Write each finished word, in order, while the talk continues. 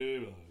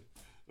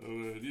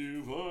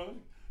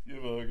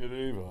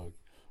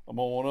I'm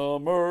gonna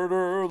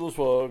murder those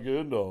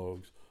fucking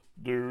dogs.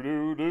 Do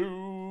do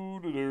do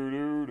do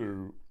do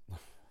do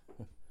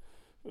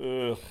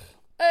do. Ugh.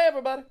 Hey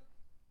everybody.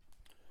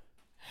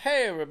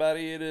 Hey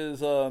everybody. It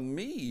is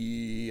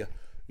me.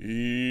 Yeah,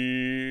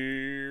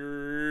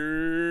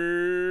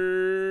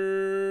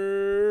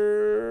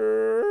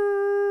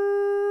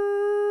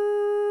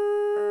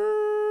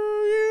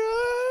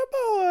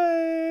 boy.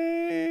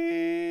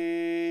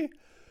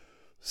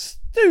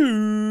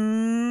 Stu.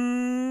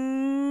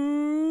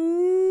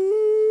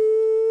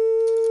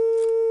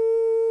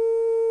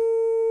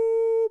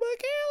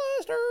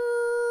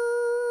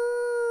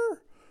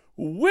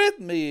 With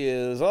me,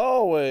 as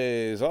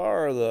always,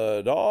 are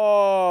the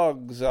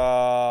dogs.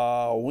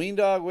 Ween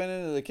Dog went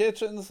into the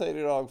kitchen.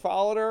 Sadie Dog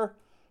followed her.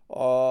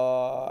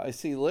 I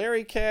see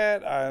Larry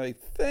Cat. I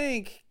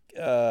think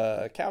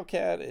Cow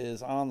Cat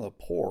is on the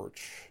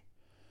porch.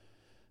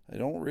 I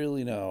don't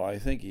really know. I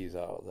think he's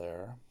out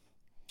there.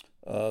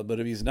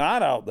 But if he's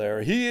not out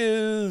there, he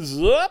is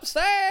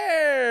upstairs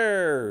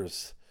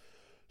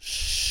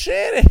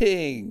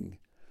shitting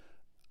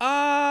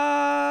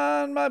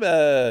on my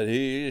bed.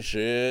 He's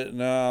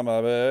shitting on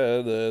my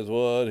bed. That's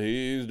what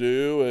he's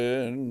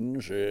doing.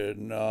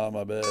 Shitting on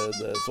my bed.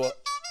 That's what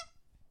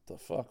the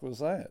fuck was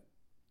that?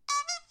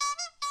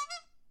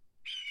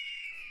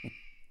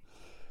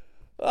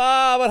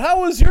 But how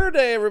was your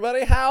day,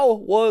 everybody? How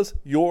was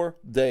your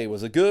day?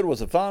 Was it good?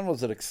 Was it fun?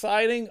 Was it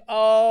exciting?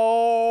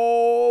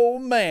 Oh,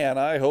 man,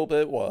 I hope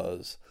it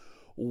was.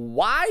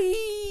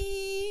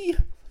 Why?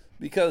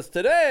 Because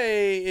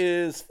today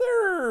is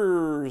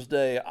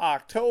Thursday,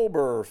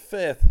 October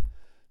 5th,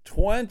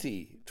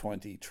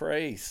 2020.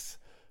 Trace.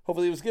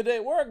 Hopefully it was a good day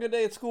at work, good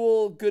day at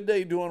school, good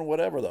day doing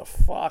whatever the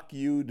fuck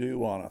you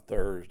do on a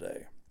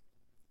Thursday.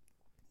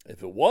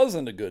 If it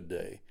wasn't a good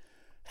day,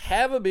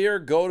 have a beer,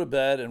 go to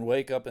bed, and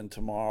wake up, and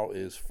tomorrow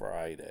is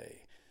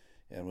Friday.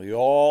 And we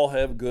all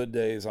have good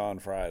days on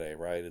Friday,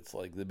 right? It's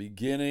like the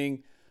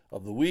beginning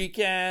of the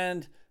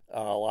weekend.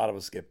 A lot of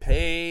us get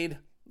paid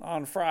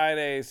on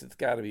Fridays. It's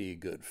got to be a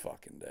good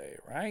fucking day,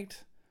 right?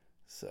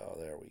 So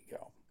there we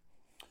go.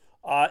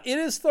 It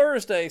is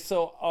Thursday,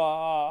 so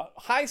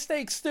High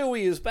Stakes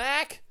Stewie is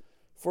back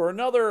for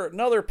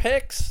another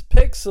picks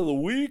of the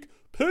week.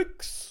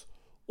 Picks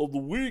of the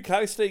week.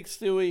 High Stakes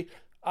Stewie.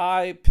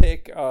 I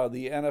pick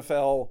the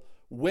NFL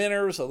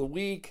winners of the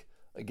week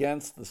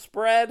against the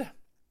spread.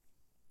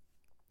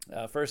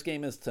 First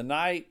game is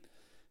tonight.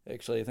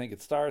 Actually, I think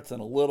it starts in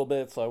a little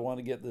bit, so I want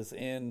to get this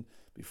in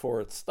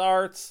before it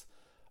starts.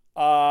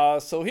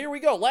 So here we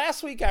go.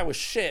 Last week I was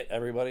shit,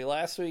 everybody.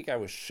 Last week I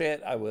was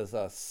shit. I was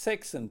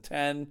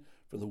 6-10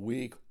 for the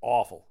week.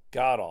 Awful.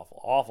 God awful.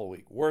 Awful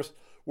week.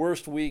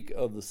 Worst week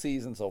of the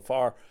season so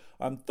far.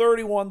 I'm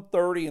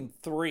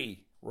 31-30-3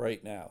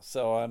 right now.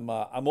 So I'm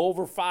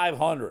over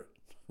 500.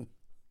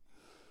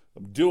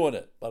 I'm doing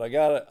it, but I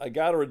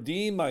gotta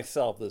redeem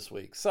myself this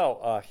week.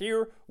 So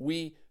here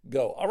we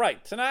go. All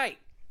right, tonight.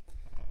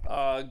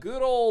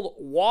 Good old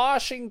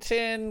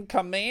Washington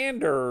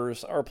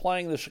Commanders are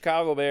playing the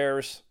Chicago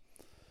Bears.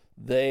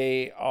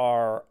 They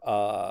are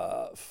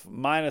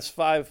minus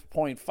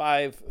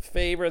 5.5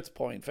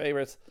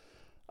 favorites.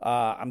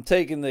 I'm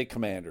taking the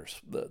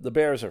Commanders. The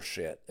Bears are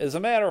shit. As a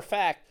matter of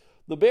fact,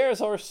 the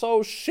Bears are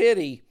so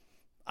shitty,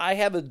 I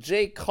have a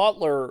Jay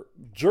Cutler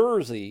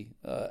jersey,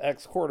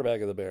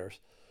 ex-quarterback of the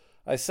Bears.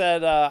 I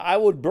said I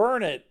would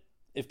burn it.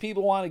 If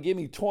people want to give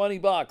me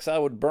 $20, I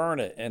would burn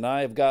it. And I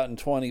have gotten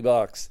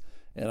 $20,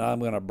 and I'm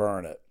going to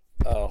burn it.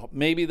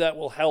 Maybe that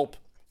will help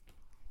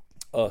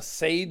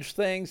sage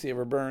things. You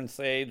ever burn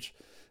sage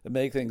and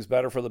make things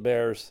better for the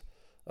Bears?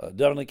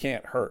 Definitely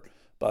can't hurt.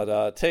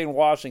 But taking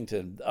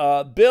Washington.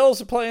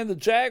 Bills are playing the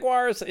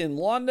Jaguars in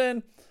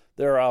London.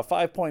 They're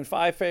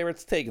 5.5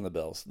 favorites. Taking the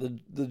Bills.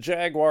 The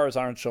Jaguars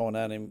aren't showing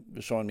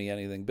me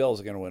anything. Bills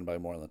are going to win by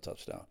more than a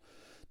touchdown.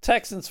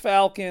 Texans,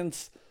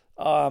 Falcons.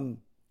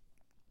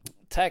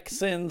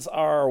 Texans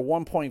are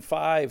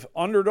 1.5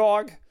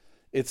 underdog.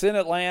 It's in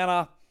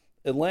Atlanta.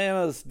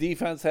 Atlanta's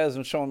defense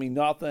hasn't shown me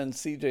nothing.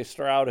 CJ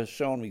Stroud has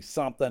shown me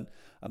something.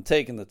 I'm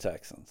taking the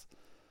Texans.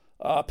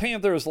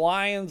 Panthers,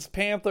 Lions.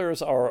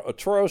 Panthers are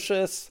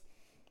atrocious.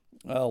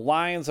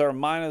 Lions are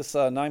minus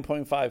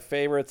 9.5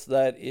 favorites.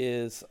 That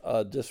is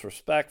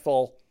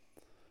disrespectful.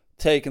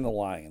 Taking the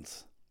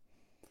Lions.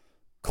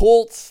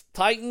 Colts,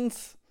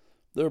 Titans.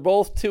 They're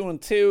both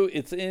 2-2.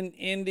 It's in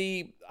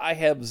Indy. I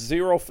have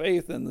zero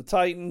faith in the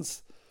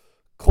Titans.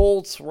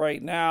 Colts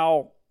right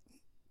now.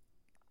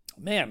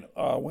 Man,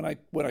 when I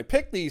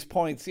picked these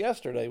points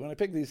yesterday, when I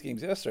picked these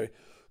games yesterday,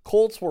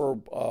 Colts were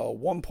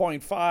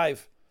 1.5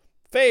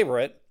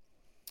 favorite.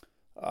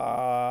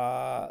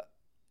 But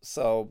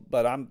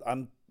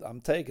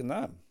I'm taking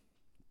them.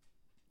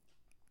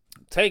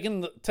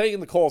 Taking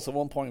the Colts at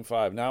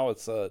 1.5. Now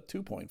it's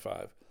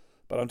 2.5.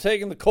 But I'm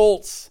taking the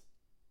Colts.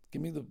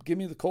 Give me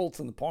the Colts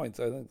and the points.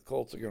 I think the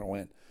Colts are going to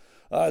win.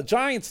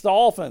 Giants,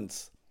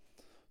 Dolphins.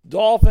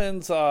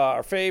 Dolphins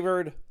are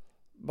favored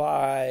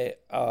by.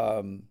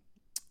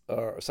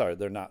 Sorry,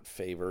 they're not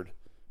favored.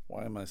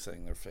 Why am I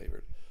saying they're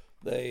favored?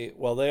 They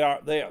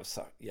are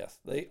sorry, yes,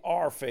 they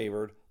are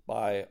favored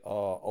by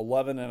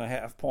 11 and a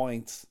half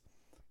points.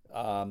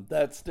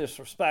 That's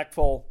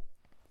disrespectful.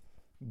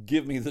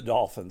 Give me the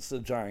Dolphins. The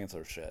Giants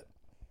are shit.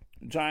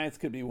 Giants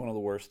could be one of the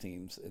worst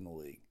teams in the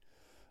league.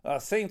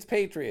 Saints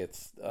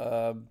Patriots.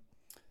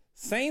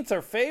 Saints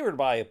are favored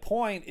by a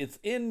point. It's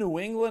in New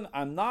England.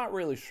 I'm not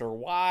really sure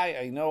why.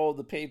 I know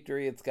the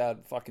Patriots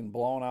got fucking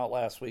blown out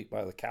last week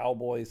by the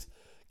Cowboys.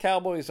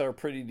 Cowboys are a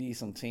pretty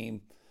decent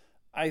team.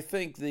 I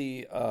think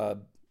the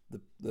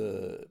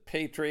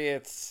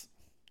Patriots,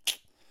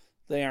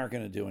 they aren't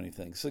going to do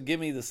anything. So give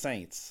me the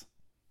Saints.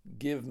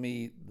 Give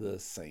me the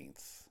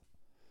Saints.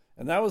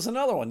 And that was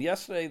another one.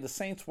 Yesterday, the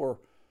Saints were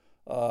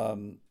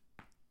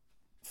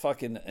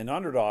fucking an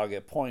underdog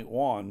at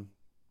 0.1.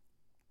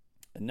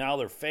 And now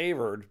they're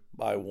favored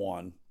by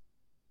 1.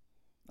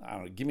 I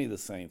don't know. Give me the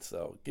Saints,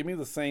 though. Give me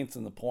the Saints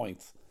and the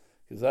points.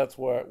 Because that's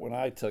where, when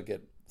I took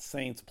it,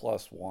 Saints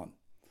 +1.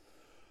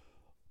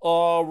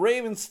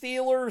 Ravens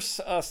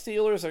Steelers.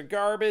 Steelers are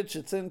garbage.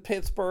 It's in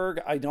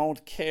Pittsburgh. I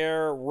don't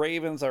care.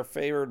 Ravens are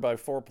favored by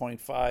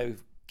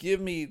 4.5. Give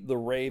me the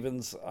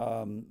Ravens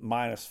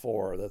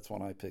 -4. That's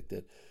when I picked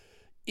it.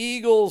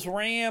 Eagles,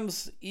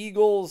 Rams.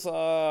 Eagles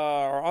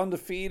are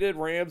undefeated.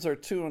 Rams are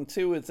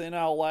 2-2. It's in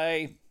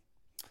LA.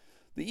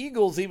 The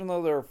Eagles, even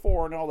though they're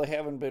 4-0, they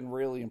haven't been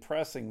really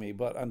impressing me,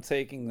 but I'm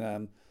taking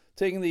them.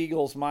 Taking the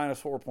Eagles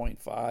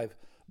 -4.5.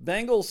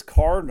 Bengals,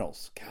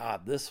 Cardinals.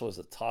 God, this was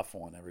a tough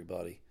one,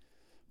 everybody.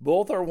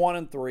 Both are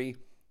 1-3.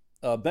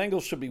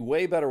 Bengals should be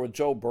way better with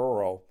Joe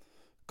Burrow.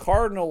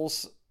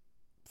 Cardinals,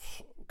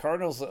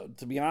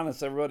 to be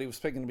honest, everybody was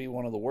picking to be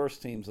one of the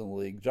worst teams in the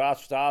league.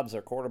 Josh Dobbs,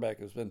 their quarterback,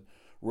 has been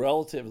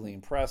relatively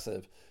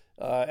impressive.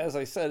 As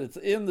I said, it's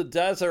in the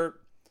desert.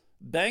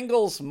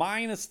 Bengals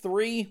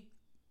 -3.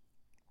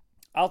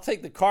 I'll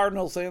take the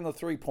Cardinals and the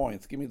 3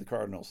 points. Give me the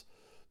Cardinals.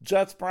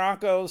 Jets,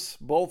 Broncos,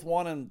 both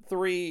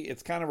 1-3.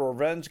 It's kind of a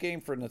revenge game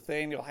for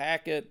Nathaniel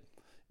Hackett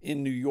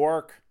in New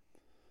York.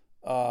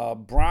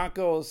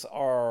 Broncos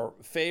are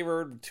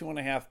favored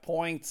 2.5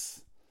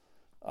 points.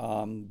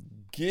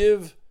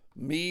 Give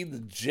me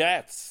the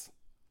Jets.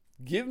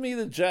 Give me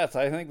the Jets.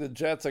 I think the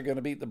Jets are going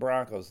to beat the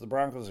Broncos. The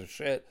Broncos are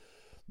shit.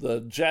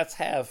 The Jets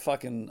have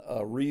fucking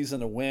a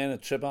reason to win, a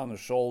chip on their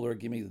shoulder.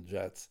 Give me the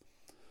Jets.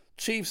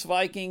 Chiefs,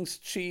 Vikings.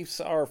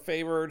 Chiefs are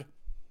favored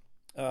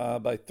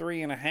by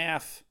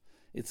 3.5.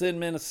 It's in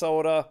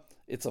Minnesota.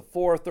 It's a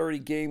 4:30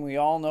 game. We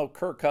all know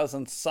Kirk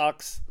Cousins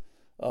sucks.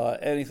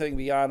 Anything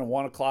beyond a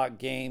 1 o'clock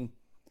game.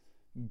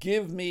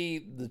 Give me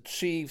the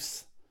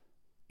Chiefs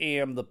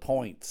and the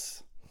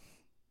points.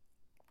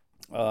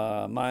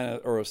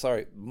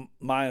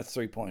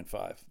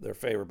 -3.5. They're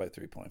favored by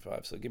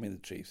 3.5. So give me the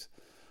Chiefs.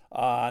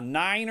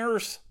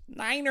 Niners,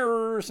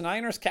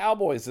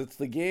 Cowboys. It's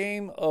the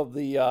game of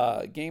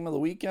the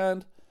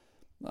weekend.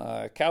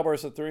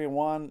 Cowboys are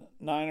 3-1.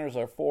 Niners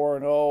are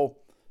 4-0.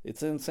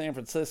 It's in San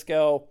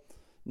Francisco.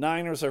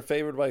 Niners are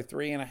favored by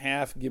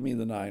 3.5. Give me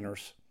the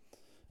Niners.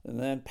 And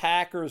then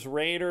Packers,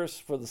 Raiders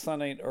for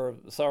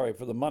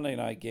the Monday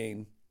night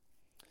game.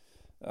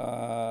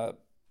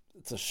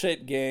 It's a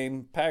shit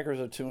game. Packers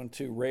are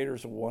 2-2.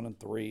 Raiders are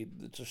 1-3.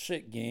 It's a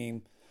shit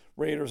game.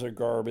 Raiders are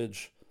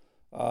garbage.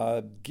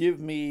 Give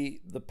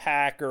me the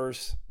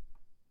Packers.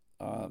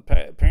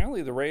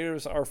 Apparently the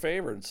Raiders are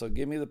favored, so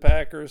give me the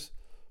Packers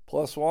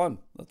 +1.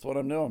 That's what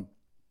I'm doing.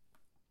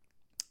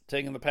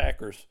 Taking the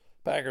Packers.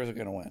 Packers are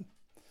going to win.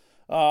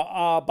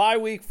 Bye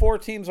week. 4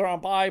 teams are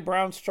on bye.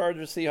 Browns,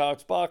 Chargers,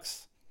 Seahawks,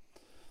 Bucks.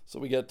 So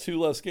we got 2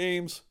 less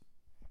games.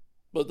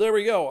 But there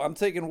we go. I'm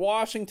taking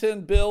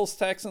Washington, Bills,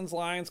 Texans,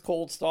 Lions,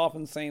 Colts,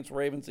 Dolphins, Saints,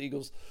 Ravens,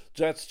 Eagles,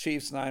 Jets,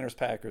 Chiefs, Niners,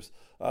 Packers.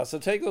 So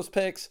take those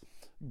picks.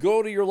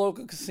 Go to your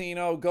local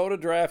casino. Go to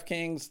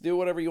DraftKings. Do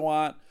whatever you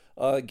want.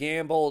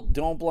 Gamble.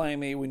 Don't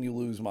blame me when you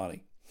lose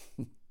money.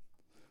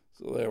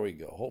 So there we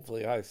go.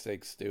 Hopefully High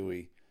Stakes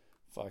Stewie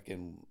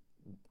fucking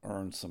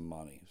earned some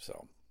money.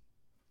 So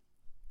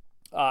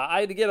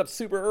I had to get up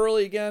super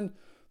early again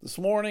this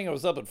morning. I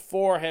was up at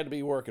 4. I had to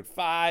be work at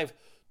 5.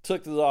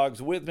 Took the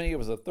dogs with me. It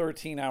was a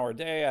 13-hour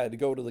day. I had to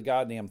go to the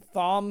goddamn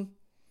Thumb.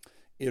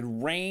 It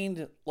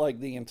rained like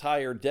the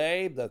entire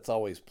day. That's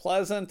always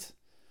pleasant.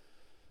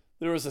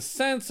 There was a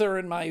sensor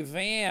in my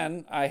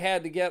van. I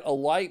had to get a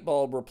light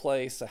bulb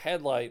replaced, a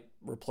headlight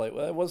replaced.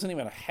 Well, it wasn't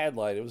even a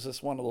headlight. It was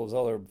just one of those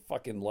other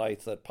fucking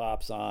lights that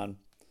pops on.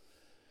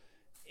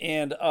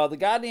 And the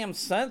goddamn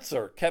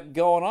sensor kept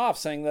going off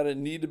saying that it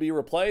needed to be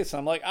replaced.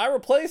 I'm like, I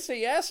replaced it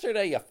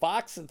yesterday, you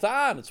fox. It's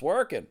on. It's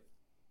working.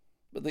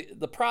 But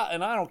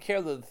and I don't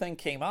care that the thing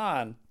came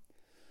on.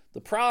 The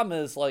problem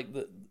is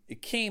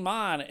it came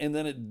on and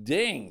then it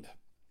dinged.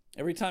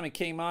 Every time it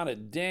came on,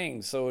 it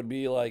dinged. So it'd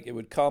be like, it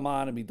would come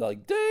on and be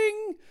like,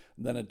 ding.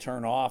 And then it'd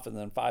turn off. And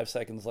then 5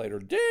 seconds later,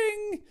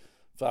 ding.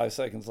 5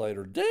 seconds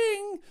later,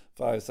 ding.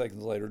 5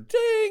 seconds later,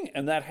 ding.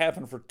 And that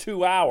happened for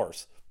 2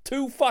 hours.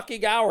 2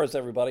 fucking hours,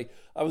 everybody.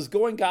 I was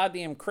going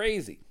goddamn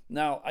crazy.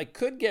 Now, I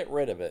could get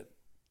rid of it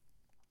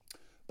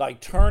by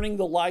turning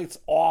the lights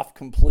off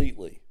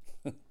completely.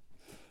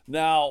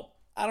 Now,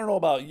 I don't know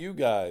about you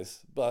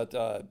guys, but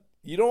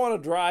You don't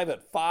want to drive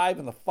at 5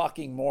 in the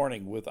fucking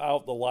morning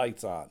without the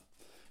lights on.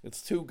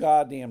 It's too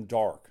goddamn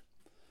dark.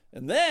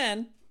 And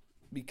then,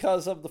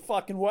 because of the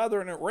fucking weather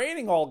and it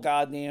raining all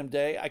goddamn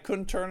day, I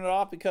couldn't turn it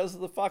off because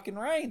of the fucking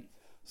rain.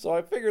 So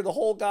I figured the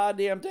whole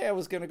goddamn day I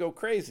was going to go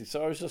crazy.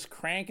 So I was just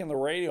cranking the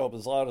radio up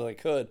as loud as I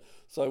could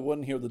so I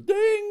wouldn't hear the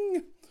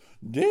ding,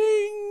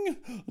 ding,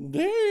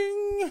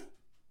 ding.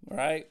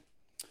 Right?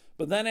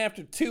 But then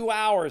after 2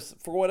 hours,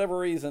 for whatever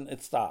reason,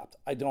 it stopped.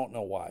 I don't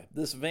know why.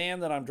 This van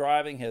that I'm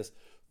driving has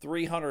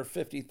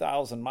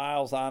 350,000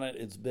 miles on it.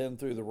 It's been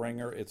through the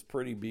ringer. It's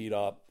pretty beat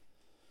up.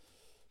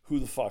 Who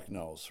the fuck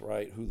knows,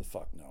 right? Who the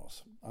fuck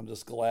knows? I'm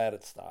just glad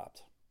it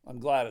stopped. I'm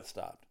glad it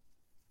stopped.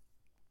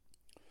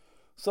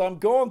 So I'm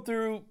going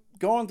through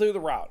the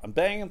route. I'm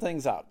banging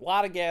things out. A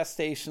lot of gas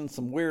stations,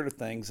 some weirder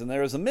things. And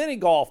there's a mini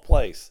golf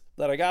place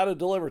that I got to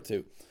deliver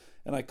to.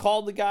 And I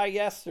called the guy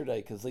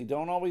yesterday because they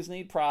don't always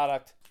need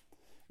product.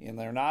 And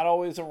they're not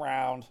always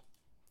around.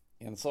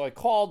 And so I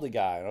called the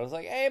guy. And I was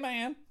like, hey,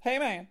 man.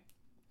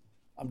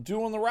 I'm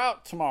doing the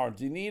route tomorrow.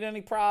 Do you need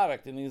any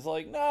product? And he's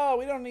like, no,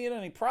 we don't need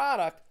any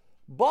product.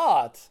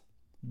 But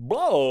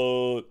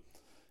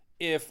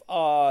if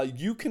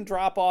you can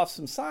drop off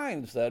some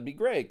signs, that'd be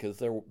great. Because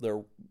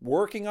they're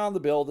working on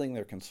the building.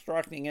 They're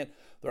constructing it.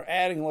 They're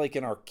adding like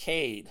an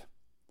arcade.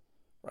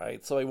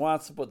 Right? So he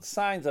wants to put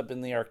signs up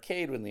in the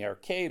arcade when the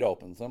arcade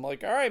opens. I'm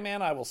like, all right,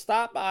 man, I will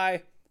stop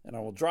by and I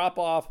will drop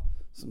off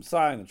some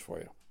signage for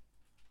you.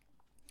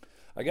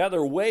 I got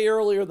there way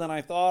earlier than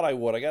I thought I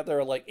would. I got there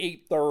at like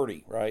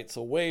 8:30, right?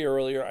 So way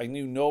earlier. I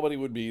knew nobody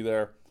would be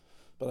there.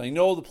 But I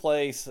know the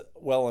place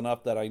well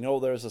enough that I know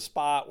there's a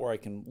spot where I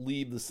can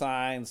leave the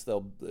signs.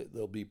 They'll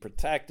be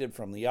protected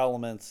from the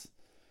elements.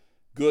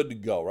 Good to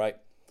go, right?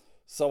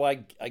 So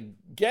I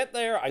get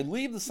there, I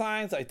leave the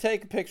signs, I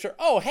take a picture.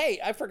 Oh, hey,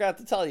 I forgot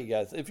to tell you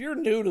guys, if you're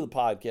new to the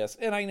podcast,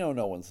 and I know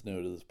no one's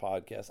new to this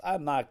podcast,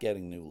 I'm not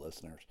getting new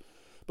listeners.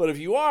 But if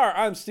you are,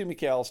 I'm Stu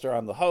McAllister.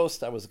 I'm the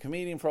host. I was a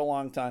comedian for a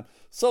long time,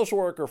 social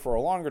worker for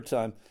a longer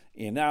time,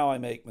 and now I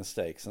make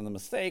mistakes. And the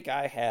mistake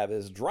I have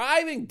is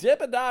driving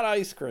Dippin' Dot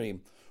ice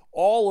cream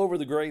all over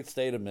the great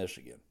state of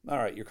Michigan. All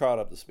right, you're caught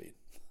up to speed.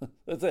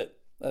 That's it.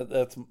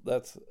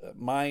 That's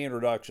my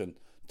introduction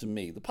to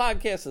me. The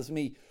podcast is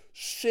me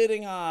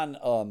shitting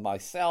on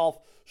myself,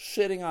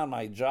 shitting on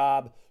my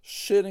job,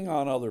 shitting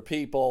on other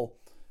people.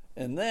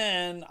 And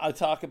then I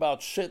talk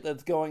about shit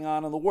that's going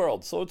on in the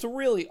world. So it's a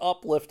really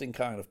uplifting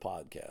kind of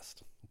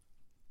podcast.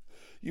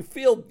 You're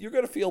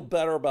going to feel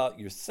better about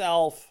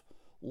yourself,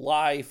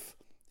 life,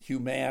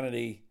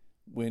 humanity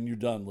when you're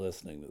done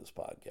listening to this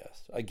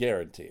podcast. I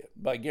guarantee it.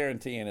 By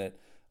guaranteeing it,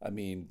 I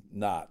mean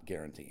not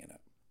guaranteeing it.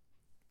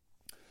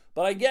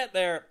 But I get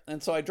there,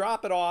 and so I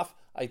drop it off.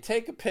 I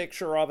take a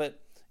picture of it,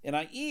 and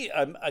I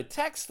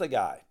text the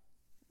guy.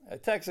 I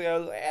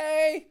was like,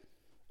 hey,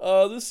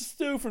 this is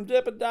Stu from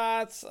Dippin'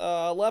 Dots.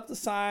 Left the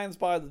signs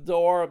by the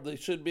door. They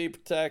should be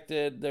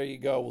protected. There you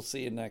go. We'll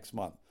see you next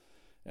month.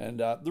 And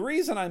the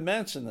reason I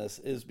mention this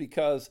is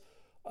because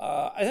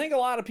I think a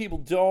lot of people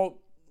don't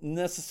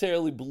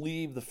necessarily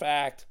believe the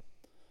fact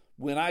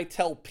when I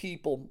tell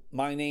people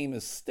my name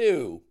is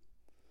Stu,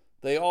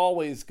 they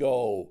always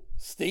go,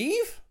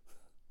 Steve?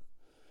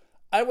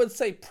 I would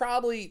say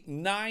probably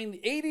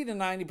 80 to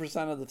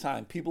 90% of the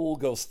time, people will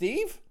go,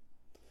 Steve?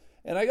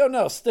 And I go,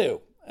 no,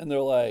 Stu. And they're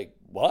like,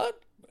 what?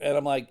 And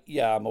I'm like,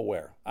 yeah, I'm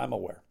aware.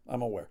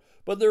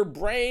 But their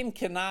brain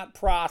cannot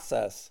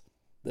process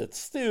that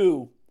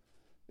Stu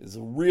is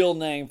a real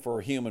name for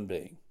a human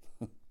being.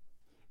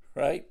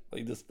 Right?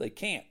 They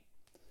can't.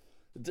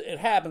 It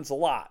happens a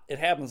lot.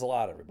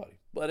 Everybody.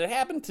 But it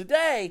happened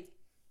today.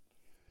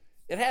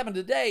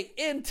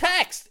 In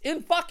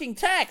fucking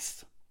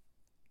text.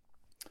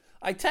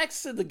 I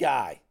texted the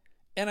guy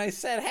and I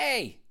said,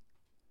 hey,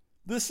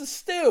 this is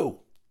Stu.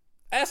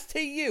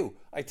 S-T-U.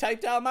 I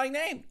typed out my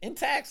name in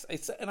text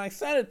and I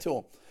sent it to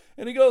him.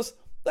 And he goes,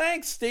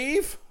 thanks,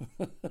 Steve.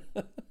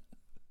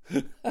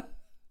 And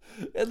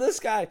this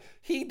guy,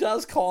 he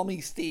does call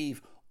me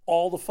Steve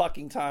all the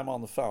fucking time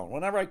on the phone.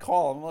 Whenever I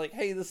call him, I'm like,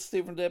 hey, this is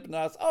Steve from Dippin'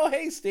 Dots. Oh,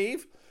 hey,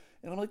 Steve.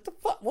 And I'm like,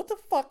 what the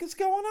fuck is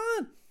going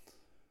on?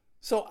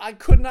 So I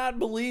could not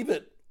believe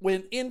it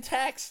when in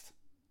text,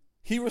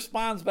 he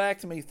responds back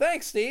to me,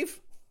 thanks, Steve.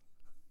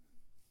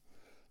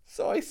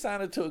 So I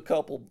sent it to a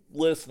couple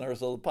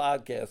listeners of the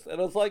podcast, and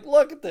I was like,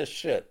 look at this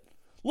shit.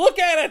 Look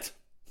at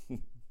it.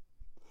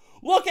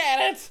 Look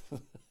at it.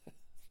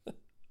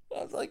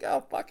 I was like,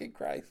 oh, fucking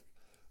Christ.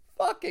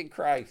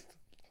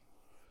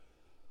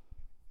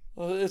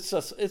 Well, it's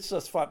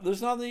just fun.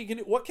 There's nothing you can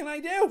do. What can I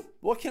do?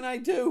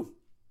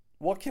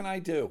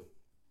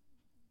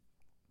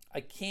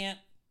 I can't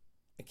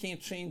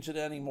change it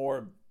any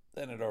more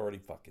than it already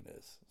fucking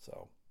is.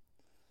 So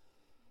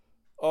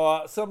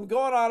I'm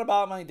going on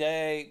about my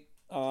day.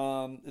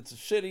 It's a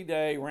shitty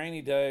day,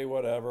 rainy day,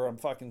 whatever. I'm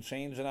fucking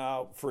changing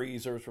out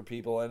freezers for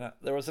people. And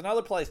there was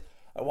another place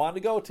I wanted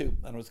to go to,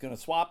 and I was going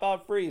to swap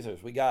out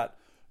freezers. We got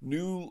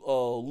new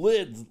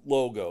lids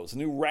logos,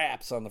 new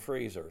wraps on the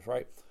freezers,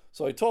 right?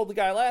 So I told the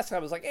guy last time,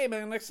 I was like, hey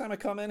man, next time I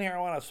come in here, I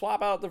want to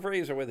swap out the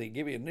freezer with you,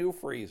 give you a new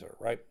freezer,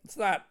 right? It's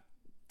not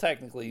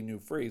technically a new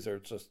freezer,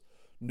 it's just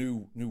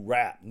new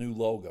wrap, new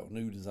logo,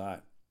 new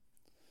design.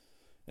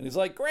 And he's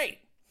like, great.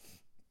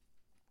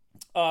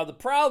 The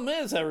problem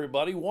is,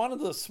 everybody, one of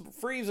the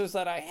freezers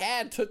that I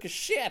had took a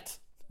shit.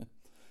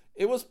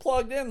 It was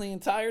plugged in the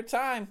entire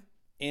time,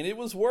 and it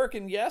was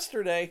working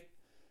yesterday.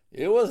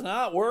 It was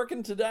not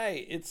working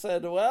today. It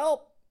said,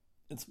 well,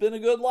 it's been a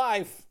good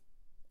life.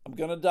 I'm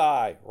going to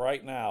die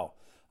right now.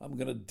 I'm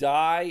going to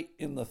die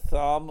in the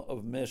thumb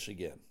of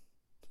Michigan.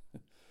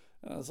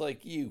 And I was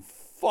like, you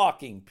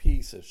fucking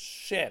piece of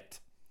shit.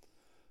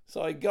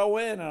 So I go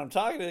in and I'm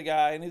talking to the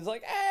guy and he's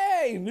like,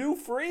 hey, new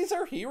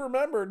freezer? He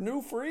remembered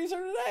new freezer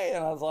today.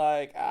 And I was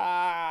like,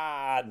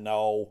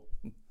 no.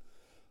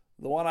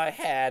 The one I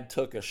had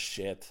took a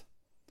shit.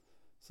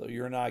 So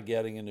you're not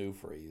getting a new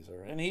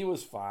freezer. And he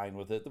was fine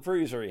with it. The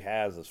freezer he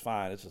has is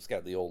fine. It's just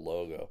got the old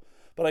logo.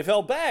 But I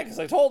felt bad because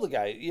I told the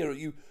guy,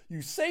 you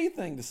say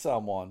things to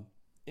someone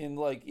and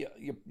like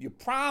you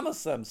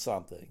promise them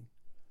something.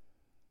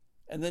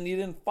 And then you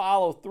didn't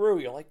follow through.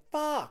 You're like,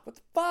 fuck, what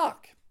the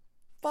fuck?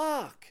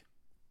 Fuck.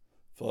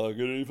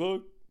 Fuckity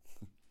fuck.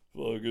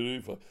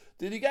 Fuckity fuck.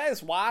 Did you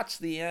guys watch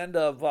the end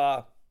of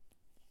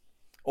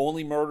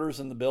Only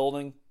Murders in the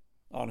Building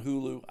on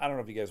Hulu? I don't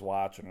know if you guys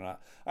watch it or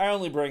not. I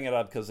only bring it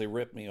up because they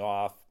ripped me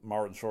off.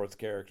 Martin Short's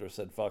character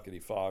said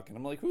fuckity fuck. And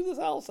I'm like, who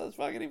the hell says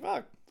fuckity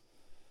fuck?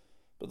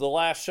 But the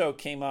last show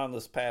came on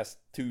this past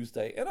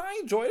Tuesday, and I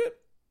enjoyed it.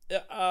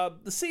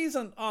 The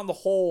season on the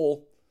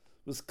whole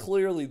was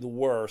clearly the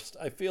worst.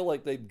 I feel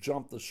like they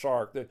jumped the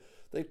shark.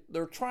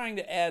 They're trying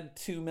to add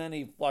too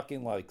many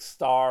fucking like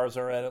stars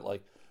are in it.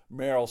 Like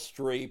Meryl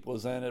Streep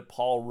was in it,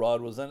 Paul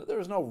Rudd was in it.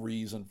 There's no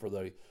reason for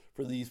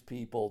these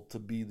people to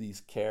be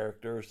these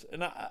characters.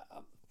 And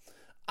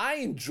I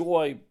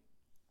enjoy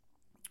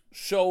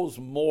shows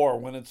more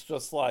when it's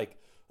just like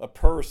a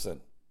person,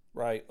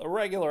 right? A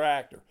regular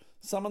actor.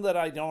 Someone that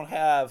I don't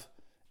have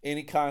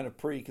any kind of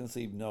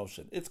preconceived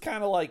notion. It's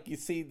kind of like you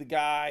see the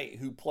guy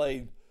who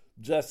played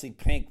Jesse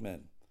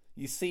Pinkman.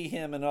 You see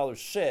him in other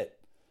shit.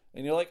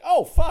 And you're like,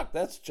 oh, fuck,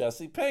 that's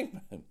Jesse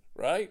Pinkman,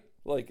 right?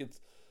 Like,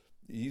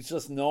 he's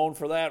just known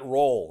for that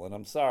role. And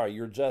I'm sorry,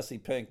 you're Jesse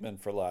Pinkman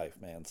for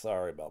life, man.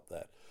 Sorry about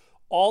that.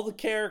 All the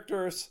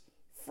characters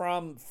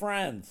from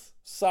Friends,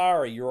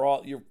 sorry,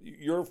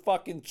 you're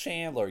fucking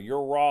Chandler.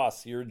 You're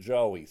Ross. You're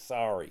Joey.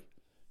 Sorry.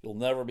 You'll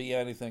never be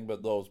anything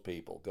but those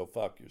people. Go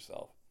fuck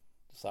yourself.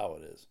 That's how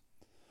it is.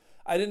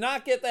 I did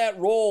not get that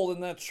role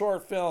in that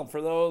short film,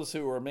 for those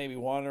who are maybe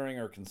wondering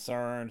or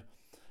concerned.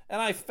 And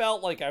I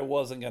felt like I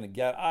wasn't going to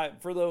get...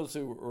 For those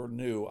who are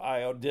new, I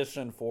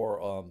auditioned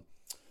for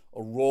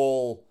a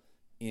role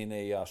in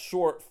a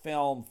short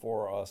film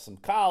for some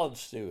college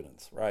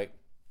students, right?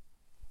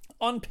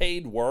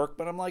 Unpaid work,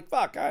 but I'm like,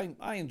 fuck,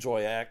 I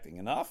enjoy acting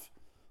enough.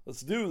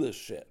 Let's do this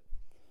shit.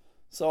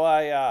 So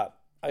I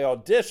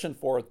auditioned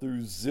for it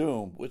through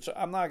Zoom, which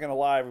I'm not going to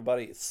lie,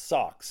 everybody, it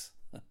sucks,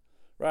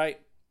 right?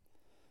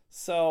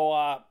 So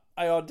I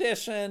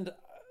auditioned.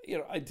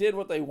 I did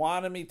what they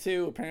wanted me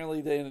to.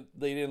 Apparently they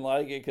didn't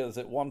like it because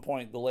at one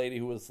point the lady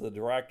who was the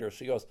director,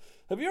 she goes,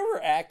 have you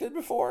ever acted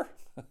before?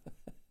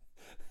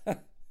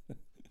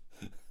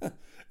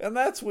 And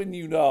that's when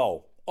you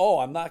know, oh,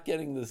 I'm not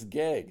getting this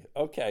gig.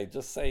 Okay,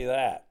 just say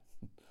that.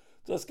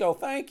 Just go,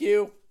 thank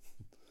you.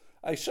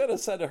 I should have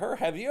said to her,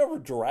 have you ever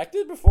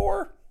directed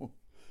before?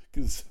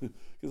 Because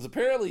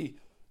apparently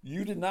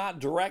you did not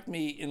direct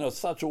me in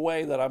such a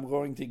way that I'm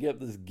going to get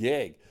this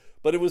gig.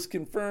 But it was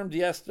confirmed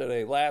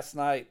yesterday. Last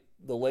night,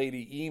 the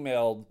lady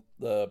emailed,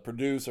 the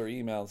producer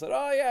emailed and said,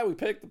 oh yeah, we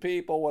picked the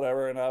people,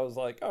 whatever. And I was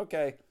like,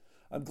 okay,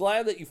 I'm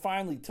glad that you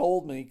finally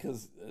told me,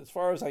 because as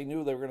far as I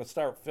knew, they were going to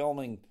start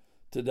filming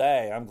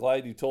today. I'm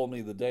glad you told me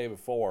the day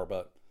before,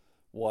 but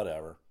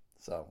whatever.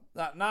 So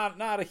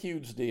not a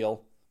huge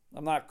deal.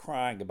 I'm not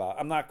crying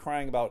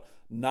about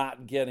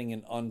not getting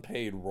an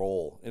unpaid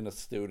role in a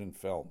student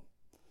film.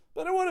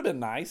 But it would have been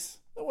nice.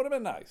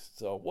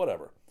 So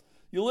whatever.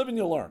 You live and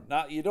you learn.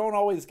 You don't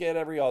always get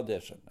every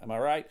audition. Am I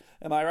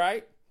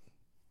right?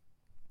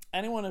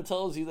 Anyone who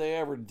tells you they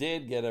ever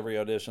did get every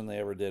audition they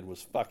ever did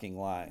was fucking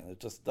lying. It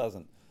just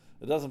doesn't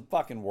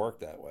fucking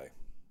work that way.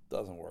 It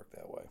doesn't work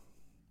that way.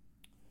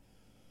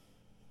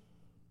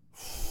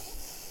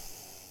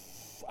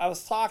 I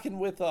was talking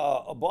with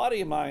a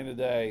buddy of mine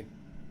today,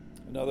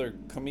 another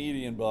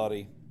comedian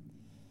buddy,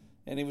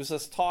 and he was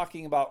just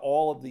talking about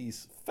all of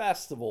these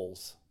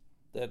festivals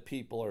that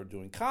people are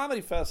doing.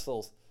 Comedy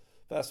festivals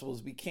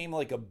became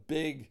like a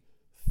big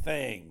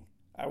thing,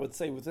 I would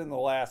say, within the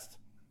last,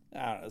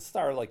 it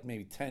started like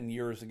maybe 10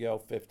 years ago,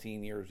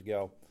 15 years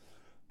ago.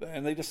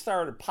 And they just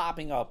started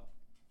popping up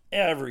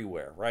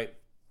everywhere, right?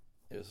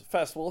 There's a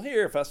festival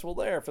here, festival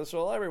there,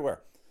 festival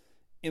everywhere.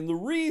 And the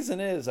reason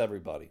is,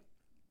 everybody,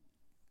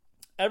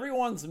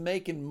 everyone's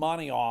making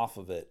money off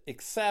of it,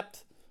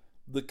 except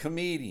the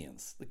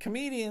comedians. The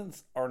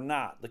comedians are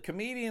not. The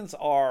comedians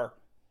are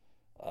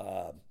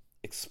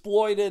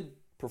exploited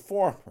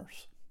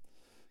performers.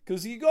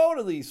 Because you go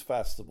to these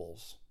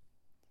festivals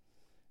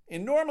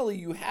And normally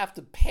you have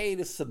to pay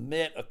to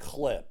submit a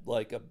clip,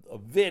 like a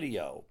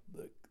video,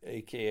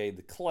 aka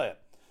the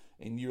clip.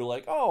 And you're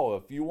like, oh,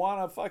 if you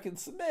want to fucking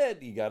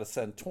submit, you got to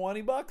send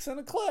 $20 in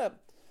a clip.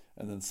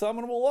 And then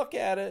someone will look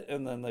at it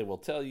and then they will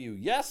tell you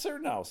yes or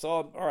no. So,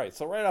 all right,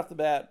 so right off the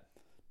bat,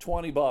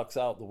 $20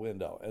 out the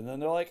window. And then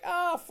they're like,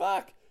 oh,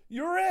 fuck,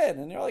 you're in.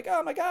 And you're like,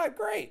 oh my God,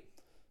 great.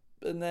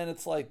 And then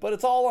it's like, but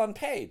it's all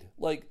unpaid.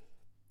 Like,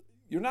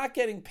 you're not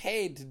getting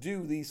paid to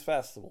do these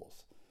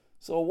festivals.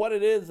 So what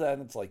it is then,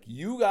 it's like,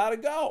 you got to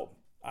go.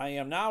 I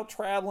am now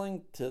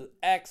traveling to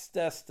X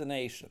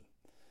destination.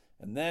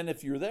 And then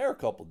if you're there a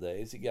couple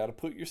days, you got to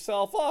put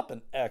yourself up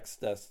in X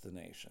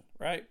destination,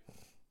 right?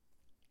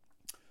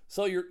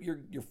 So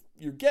you're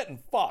getting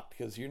fucked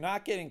because you're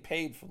not getting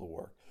paid for the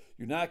work.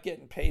 You're not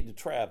getting paid to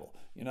travel.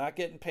 You're not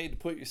getting paid to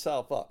put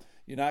yourself up.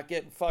 You're not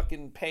getting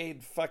fucking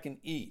paid to fucking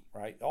eat,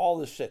 right? All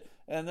this shit.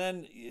 And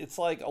then it's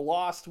like a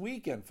lost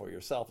weekend for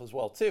yourself as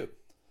well, too.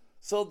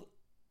 So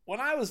when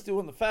I was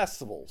doing the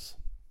festivals,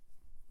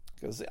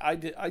 because I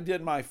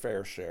did my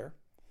fair share,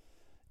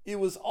 it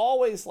was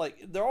always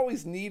like there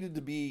always needed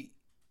to be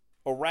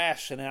a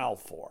rationale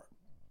for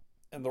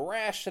it. And the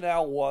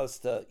rationale was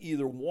to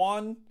either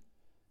one,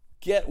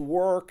 get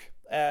work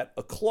at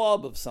a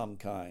club of some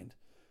kind,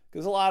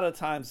 because a lot of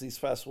times these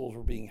festivals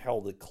were being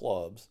held at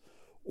clubs,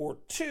 or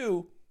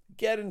two,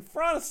 get in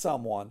front of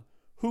someone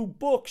who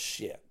books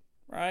shit,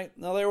 right?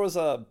 Now there was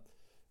a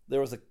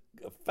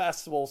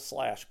festival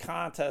 /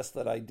 contest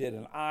that I did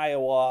in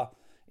Iowa,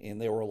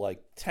 and there were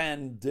like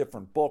 10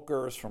 different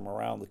bookers from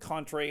around the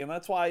country, and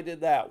that's why I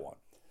did that one.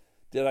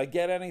 Did I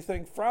get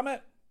anything from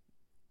it?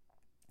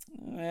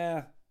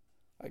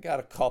 I got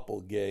a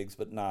couple gigs,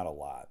 but not a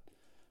lot.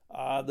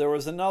 There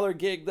was another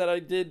gig that I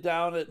did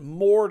down at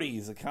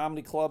Morty's, a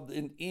comedy club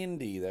in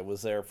Indy that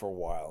was there for a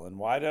while. And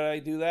why did I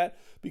do that?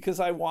 Because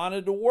I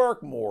wanted to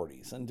work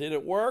Morty's. And did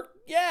it work?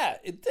 Yeah,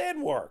 it did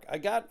work. I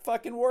got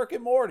fucking work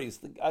at Morty's.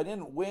 I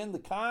didn't win the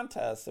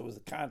contest. It was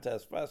a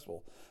contest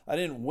festival. I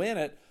didn't win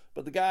it,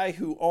 but the guy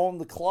who owned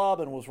the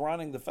club and was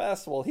running the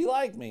festival, he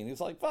liked me. And he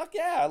was like, fuck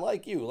yeah, I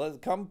like you. Let's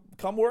come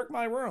work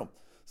my room.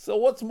 So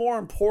what's more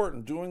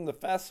important, doing the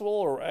festival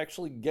or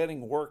actually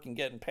getting work and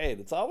getting paid?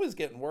 It's always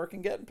getting work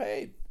and getting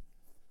paid.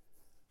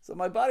 So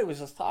my buddy was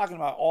just talking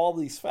about all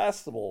these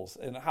festivals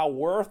and how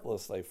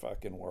worthless they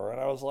fucking were. And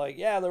I was like,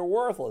 yeah, they're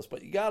worthless,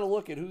 but you got to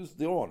look at who's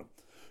doing them.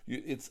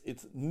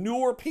 It's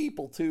newer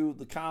people to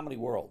the comedy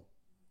world.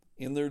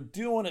 And they're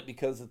doing it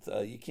because it's,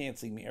 you can't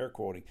see me air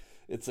quoting,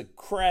 it's a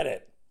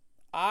credit.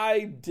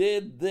 I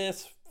did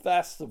this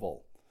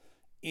festival.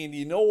 And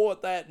you know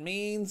what that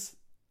means?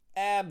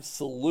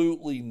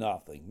 Absolutely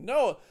nothing.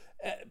 No,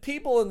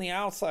 people in the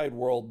outside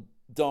world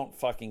don't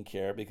fucking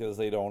care because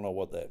they don't know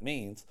what that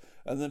means.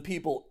 And then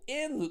people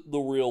in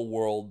the real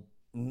world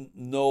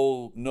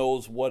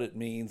knows what it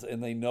means,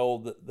 and they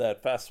know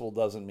that festival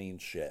doesn't mean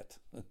shit.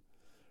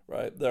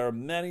 Right? There are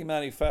many,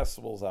 many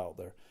festivals out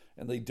there,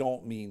 and they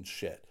don't mean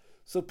shit.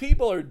 So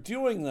people are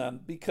doing them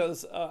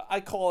because I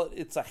call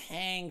it's a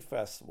hang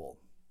festival.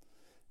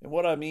 And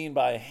what I mean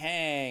by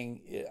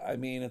hang, I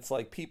mean it's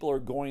like people are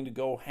going to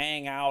go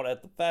hang out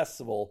at the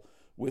festival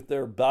with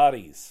their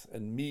buddies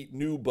and meet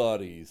new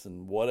buddies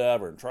and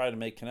whatever and try to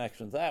make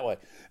connections that way.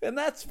 And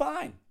that's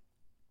fine.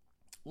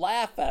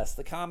 Laugh Fest,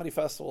 the comedy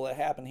festival that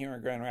happened here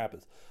in Grand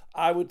Rapids,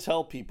 I would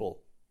tell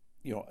people,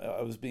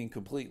 I was being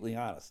completely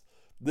honest,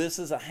 this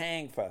is a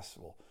hang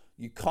festival.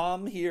 You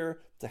come here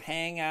to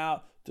hang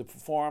out, to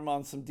perform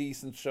on some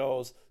decent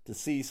shows, to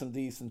see some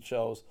decent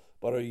shows.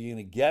 But are you going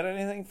to get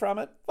anything from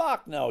it?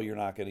 Fuck no, you're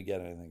not going to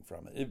get anything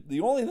from it.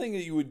 The only thing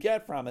that you would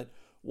get from it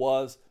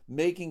was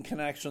making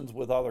connections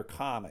with other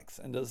comics.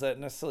 And does that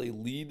necessarily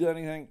lead to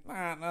anything?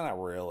 Nah, not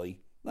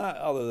really. Not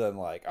other than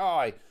like,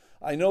 oh,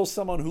 I know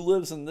someone who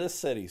lives in this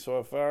city, so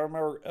if I'm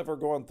ever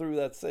going through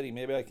that city,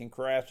 maybe I can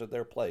crash at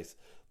their place.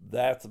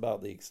 That's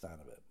about the extent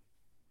of it.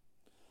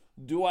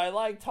 Do I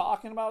like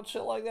talking about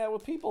shit like that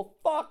with people?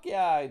 Fuck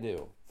yeah, I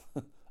do.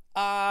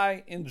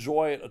 I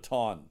enjoy it a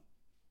ton.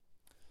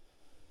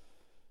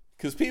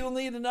 Because people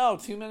need to know.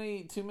 Too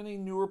many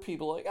newer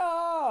people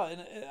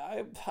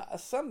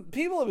some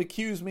people have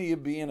accused me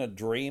of being a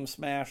dream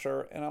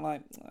smasher, and I'm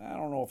like, I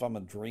don't know if I'm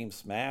a dream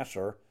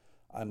smasher.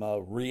 I'm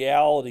a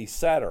reality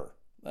setter.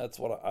 That's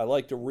what I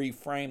like to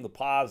reframe the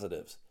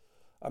positives.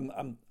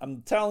 I'm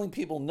telling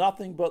people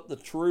nothing but the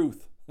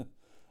truth.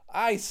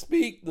 I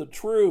speak the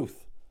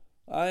truth.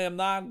 I am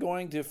not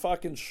going to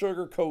fucking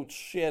sugarcoat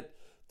shit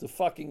to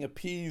fucking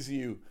appease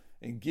you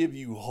and give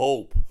you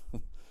hope.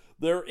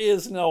 There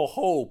is no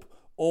hope,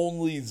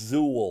 only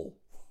Zool.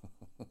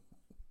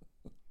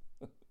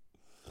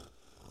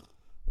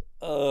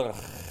 Ugh.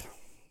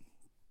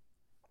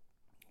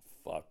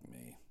 Fuck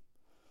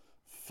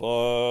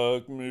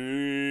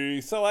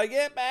me. So I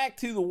get back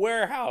to the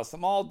warehouse.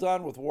 I'm all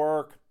done with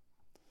work.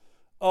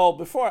 Oh,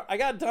 before I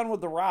got done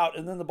with the route,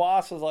 and then the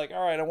boss was like,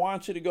 all right, I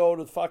want you to go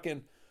to the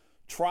fucking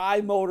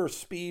Tri-Motor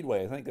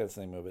Speedway. I think that's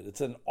the name of it.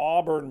 It's in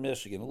Auburn,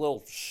 Michigan, a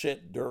little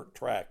shit dirt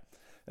track.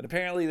 And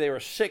apparently they were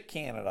shit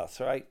canning us,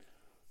 right?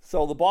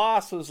 So the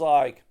boss was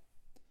like,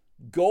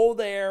 Go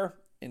there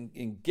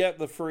and get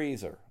the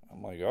freezer.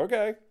 I'm like,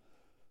 okay.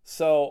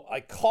 So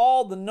I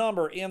called the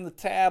number in the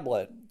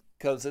tablet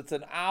because it's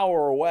an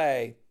hour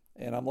away.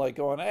 And I'm like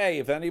going, hey,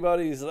 if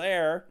anybody's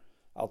there,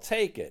 I'll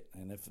take it.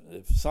 And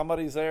if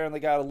somebody's there and they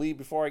got to leave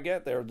before I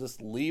get there,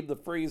 just leave the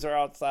freezer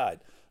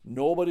outside.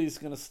 Nobody's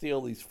going to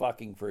steal these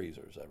fucking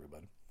freezers,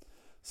 everybody.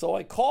 So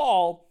I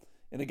call,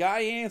 and the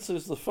guy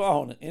answers the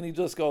phone, and he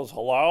just goes,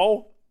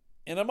 hello?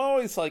 And I'm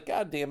always like,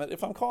 God damn it,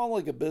 if I'm calling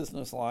like a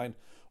business line,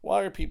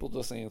 why are people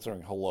just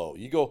answering hello?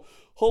 You go,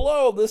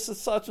 hello, this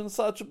is such and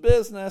such a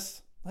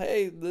business.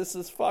 Hey, this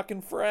is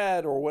fucking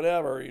Fred or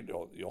whatever. You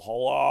go,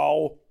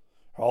 hello?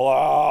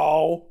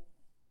 Hello?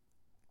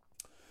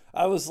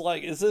 I was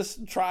like, is this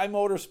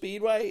Tri-Motor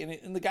Speedway?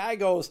 And the guy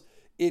goes,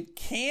 it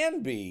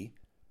can be.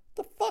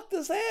 The fuck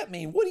does that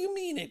mean? What do you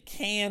mean it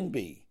can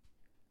be?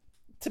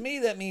 To me,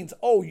 that means,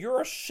 oh,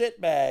 you're a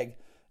shitbag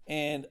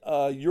and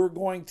you're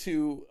going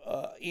to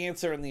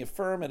answer in the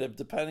affirmative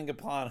depending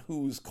upon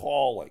who's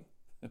calling.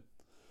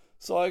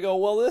 So I go,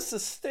 well, this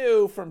is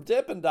Stu from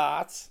Dippin'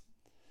 Dots,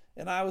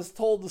 and I was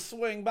told to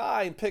swing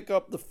by and pick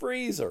up the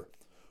freezer.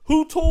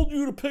 Who told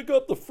you to pick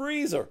up the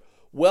freezer?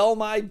 Well,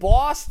 my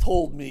boss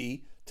told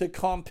me to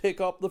come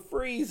pick up the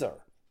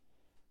freezer.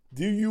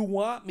 Do you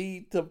want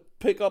me to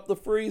pick up the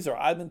freezer?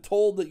 I've been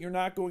told that you're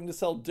not going to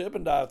sell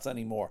Dippin' Dots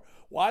anymore.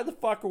 Why the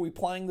fuck are we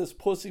playing this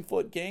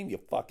pussyfoot game, you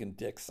fucking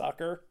dick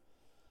sucker?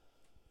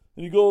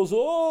 And he goes,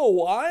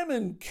 oh, I'm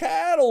in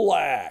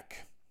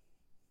Cadillac.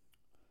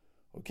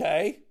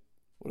 Okay,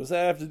 what does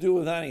that have to do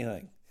with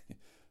anything?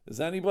 Is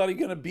anybody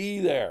going to be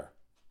there?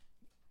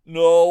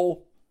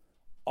 No.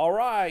 All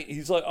right.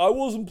 He's like, I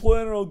wasn't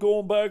planning on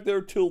going back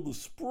there till the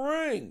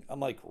spring. I'm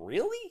like,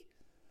 really?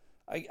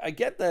 I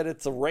get that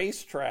it's a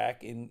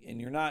racetrack and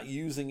you're not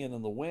using it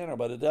in the winter,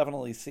 but it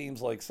definitely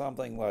seems like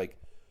something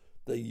like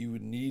that you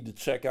would need to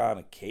check on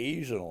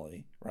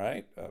occasionally,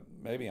 right?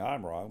 Maybe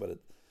I'm wrong, but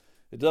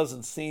it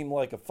doesn't seem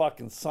like a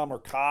fucking summer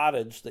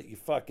cottage that you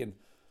fucking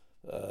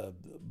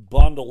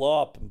bundle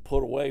up and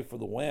put away for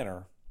the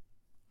winter.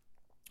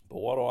 But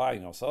what do I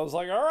know? So I was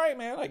like, all right,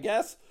 man, I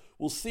guess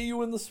we'll see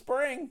you in the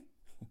spring.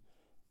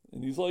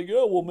 And he's like,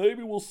 yeah, well,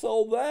 maybe we'll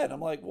sell that. I'm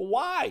like, well,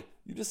 why?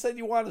 You just said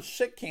you wanted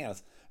shit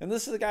cans. And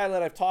this is a guy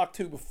that I've talked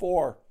to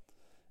before.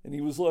 And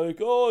he was like,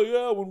 oh,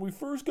 yeah, when we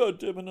first got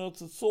Dippin'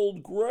 Dots, it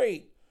sold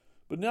great.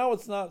 But now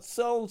it's not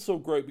selling so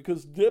great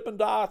because Dippin'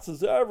 Dots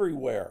is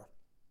everywhere.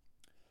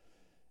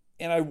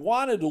 And I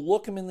wanted to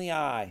look him in the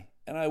eye.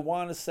 And I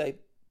wanted to say,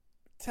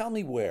 tell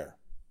me where.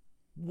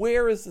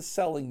 Where is the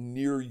selling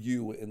near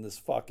you in this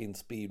fucking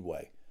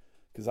speedway?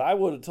 Because I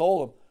would have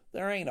told him,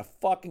 there ain't a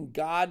fucking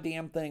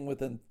goddamn thing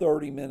within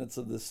 30 minutes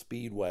of this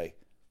speedway.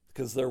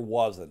 Because there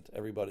wasn't,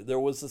 everybody. There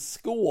was a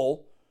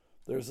school.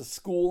 There's a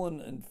school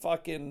in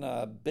fucking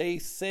Bay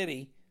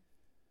City.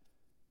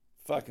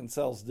 Fucking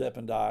sells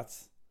Dippin'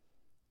 Dots.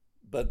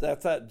 But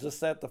that's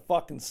just at the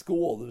fucking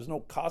school. There's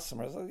no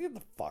customers. Like, get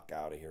the fuck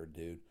out of here,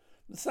 dude.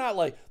 It's not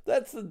like,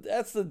 that's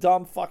the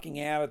dumb fucking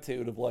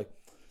attitude of like,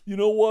 you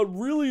know what,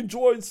 really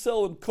enjoyed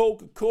selling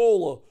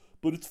Coca-Cola,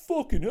 but it's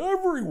fucking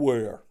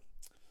everywhere.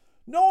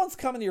 No one's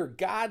coming to your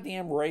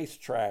goddamn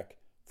racetrack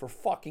for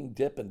fucking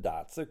Dippin'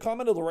 Dots. They're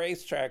coming to the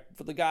racetrack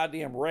for the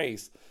goddamn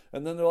race.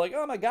 And then they're like,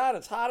 oh my God,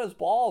 it's hot as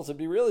balls. It'd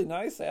be really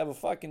nice to have a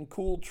fucking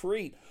cool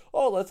treat.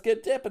 Oh, let's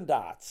get Dippin'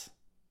 Dots.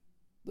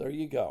 There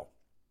you go.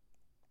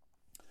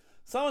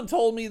 Someone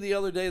told me the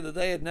other day that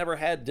they had never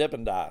had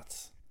Dippin'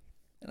 Dots.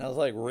 And I was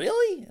like,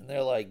 really? And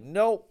they're like,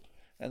 nope.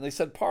 And they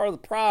said part of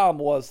the problem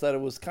was that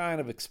it was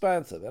kind of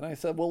expensive. And I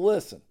said, well,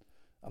 listen,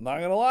 I'm not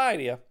going to lie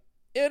to you.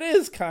 It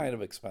is kind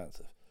of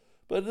expensive.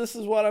 But this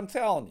is what I'm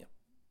telling you.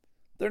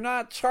 They're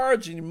not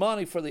charging you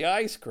money for the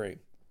ice cream.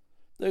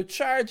 They're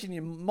charging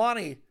you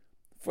money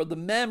for the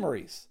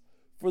memories,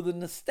 for the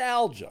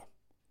nostalgia.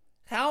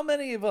 How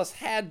many of us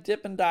had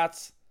Dippin'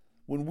 Dots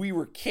when we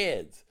were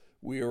kids?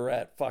 We were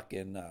at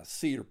fucking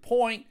Cedar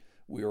Point.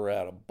 We were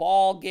at a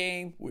ball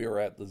game. We were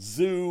at the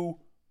zoo.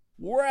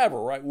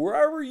 Wherever, right?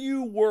 Wherever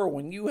you were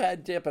when you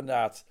had Dippin'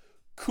 Dots,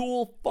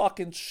 cool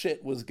fucking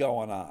shit was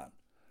going on.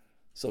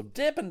 So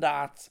Dippin'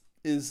 Dots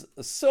is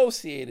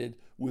associated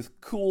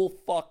with cool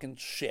fucking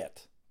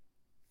shit.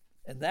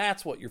 And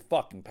that's what you're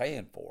fucking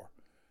paying for.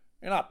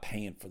 You're not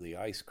paying for the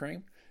ice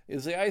cream.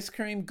 Is the ice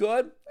cream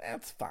good?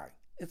 That's fine.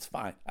 It's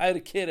fine. I had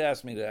a kid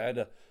ask me that I had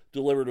to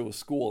deliver to a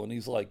school, and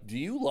he's like, do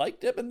you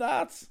like Dippin'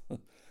 Dots?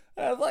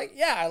 I was like,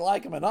 yeah, I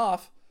like them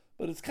enough.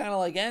 But it's kind of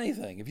like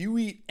anything. If you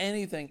eat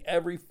anything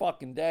every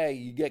fucking day,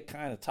 you get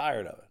kind of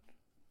tired of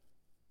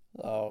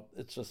it. So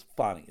it's just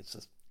funny. It's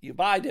just, you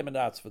buy Dippin'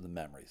 Dots for the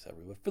memories,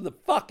 everyone, for the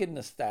fucking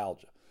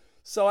nostalgia.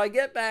 So I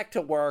get back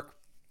to work,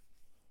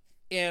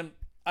 and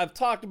I've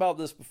talked about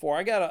this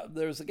before.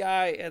 There's a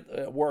guy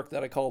at work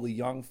that I call the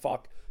young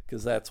fuck,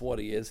 because that's what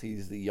he is.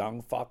 He's the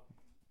young fuck.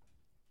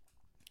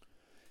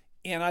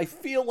 And I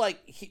feel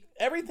like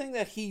everything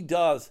that he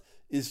does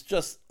is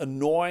just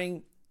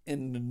annoying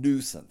and a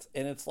nuisance.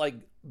 And it's like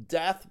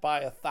death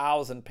by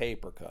 1,000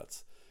 paper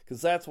cuts,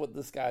 because that's what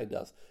this guy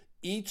does.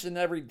 Each and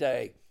every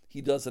day, he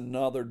does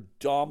another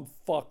dumb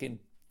fucking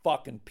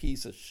fucking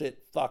piece of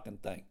shit fucking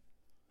thing.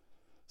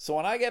 So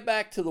when I get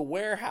back to the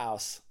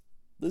warehouse,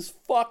 this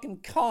fucking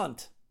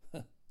cunt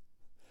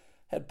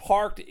had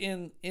parked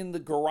in the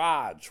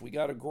garage. We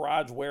got a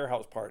garage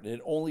warehouse part, and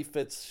it only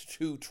fits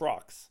 2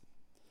 trucks.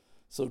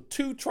 So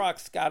 2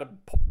 trucks got to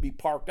be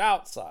parked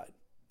outside.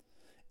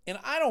 And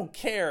I don't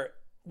care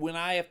when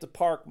I have to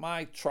park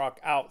my truck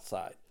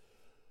outside.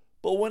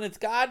 But when it's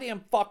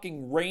goddamn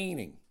fucking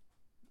raining,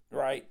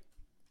 right?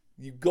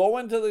 You go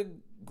into the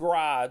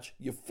garage,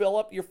 you fill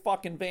up your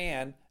fucking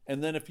van,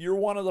 and then if you're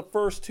one of the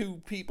first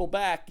 2 people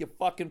back, you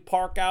fucking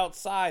park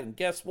outside. And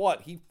guess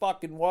what? He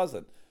fucking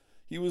wasn't.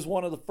 He was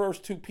one of the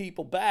first 2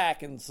 people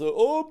back, and so,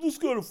 I'm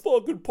just going to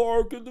fucking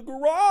park in the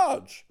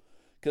garage.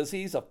 Because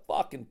he's a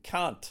fucking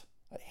cunt.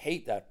 I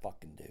hate that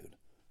fucking dude.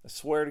 I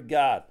swear to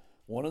God,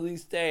 one of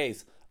these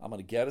days, I'm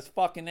going to get his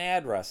fucking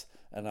address,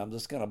 and I'm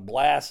just going to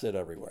blast it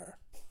everywhere.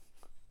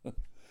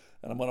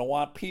 And I'm going to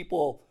want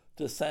people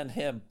to send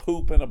him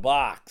poop in a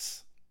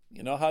box.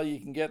 You know how you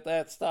can get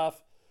that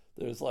stuff?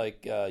 There's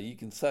like, you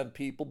can send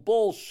people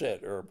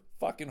bullshit or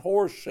fucking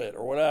horse shit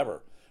or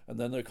whatever. And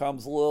then there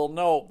comes a little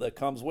note that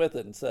comes with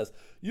it and says,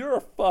 you're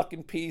a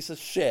fucking piece of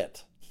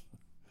shit.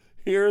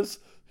 Here's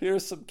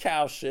some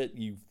cow shit,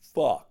 you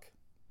fuck.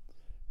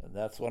 And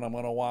that's what I'm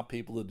going to want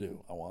people to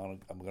do. I'm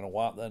going to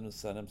want them to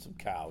send him some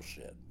cow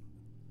shit.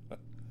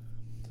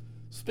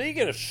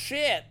 Speaking of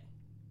shit,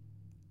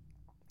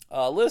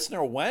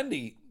 listener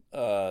Wendy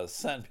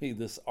sent me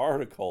this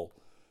article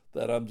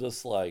that I'm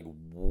just like,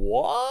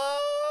 what?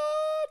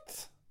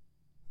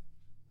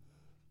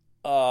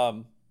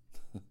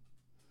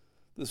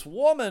 This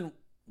woman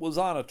was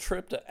on a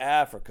trip to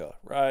Africa,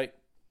 right?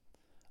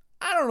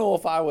 I don't know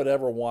if I would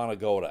ever want to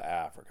go to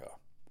Africa,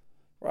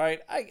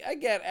 right? I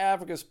get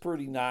Africa's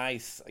pretty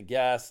nice, I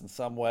guess, in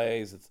some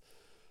ways. It's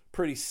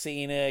pretty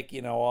scenic,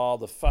 you know, all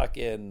the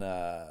fucking,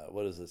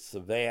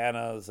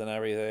 savannas and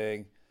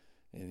everything.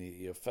 And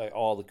you affect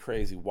all the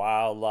crazy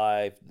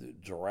wildlife, the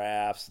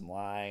giraffes and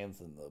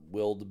lions and the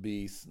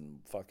wildebeest and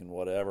fucking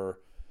whatever,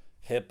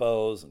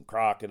 hippos and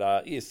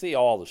crocodiles. You see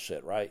all the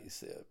shit, right? You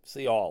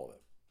see all of it.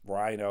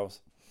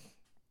 Rhinos.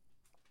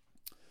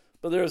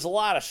 But there's a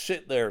lot of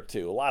shit there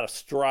too. A lot of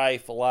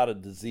strife, a lot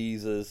of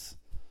diseases.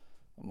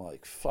 I'm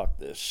like, fuck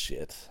this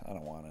shit. I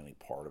don't want any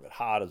part of it.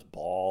 Hot as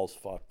balls.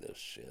 Fuck this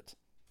shit.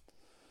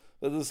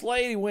 But this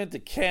lady went to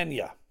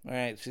Kenya.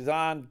 Right? She's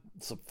on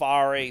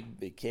safari,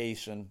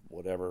 vacation,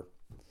 whatever.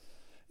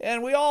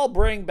 And we all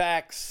bring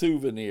back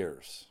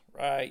souvenirs,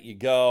 right? You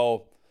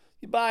go,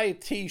 you buy a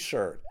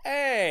t-shirt.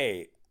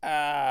 Hey,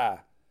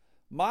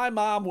 my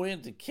mom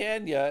went to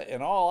Kenya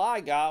and all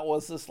I got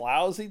was this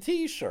lousy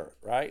t-shirt,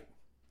 right?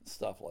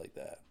 Stuff like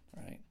that,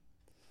 right?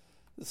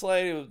 This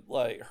lady was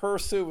like, her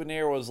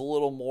souvenir was a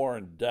little more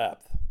in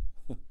depth.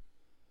 A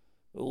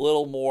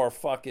little more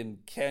fucking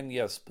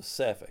Kenya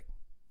specific.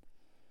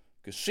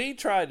 Because she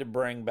tried to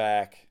bring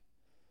back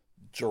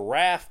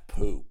giraffe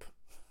poop.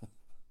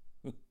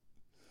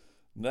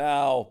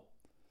 Now,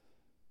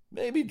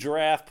 maybe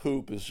giraffe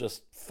poop is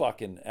just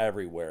fucking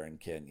everywhere in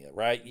Kenya,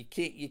 right?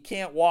 You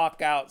can't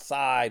walk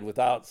outside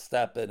without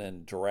stepping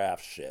in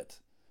giraffe shit,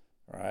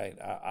 right?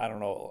 I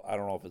don't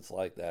know if it's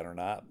like that or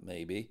not,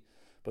 maybe.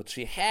 But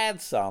she had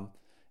some,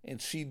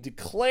 and she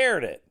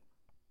declared it.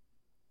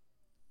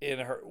 And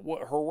her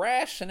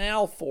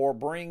rationale for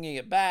bringing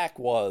it back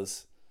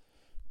was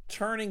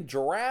turning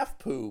giraffe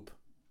poop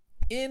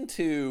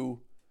into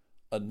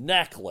a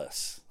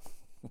necklace.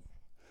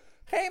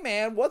 Hey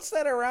man, what's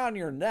that around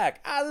your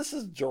neck? This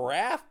is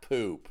giraffe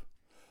poop.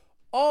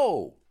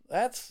 Oh,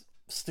 that's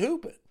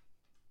stupid.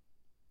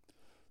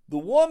 The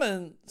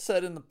woman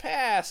said in the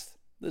past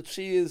that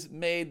she has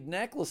made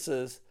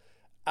necklaces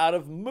out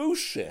of moose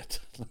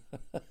shit.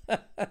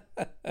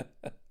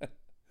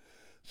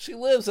 She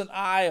lives in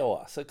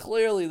Iowa, so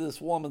clearly this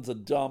woman's a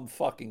dumb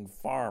fucking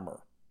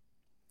farmer.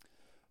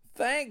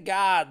 Thank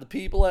God the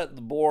people at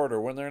the border,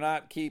 when they're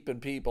not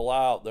keeping people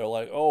out, they're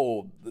like,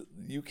 oh,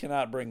 you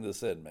cannot bring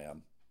this in,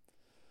 ma'am.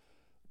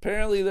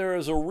 Apparently there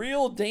is a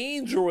real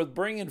danger with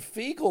bringing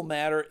fecal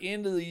matter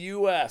into the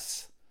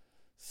U.S.,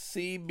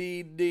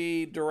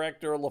 CBD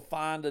Director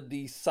LaFonda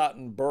D.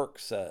 Sutton Burke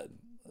said.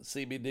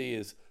 CBD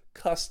is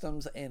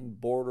Customs and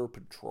Border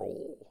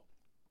Patrol.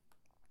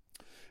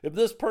 If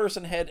this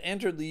person had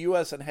entered the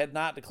U.S. and had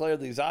not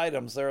declared these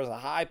items, there is a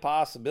high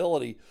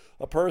possibility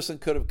a person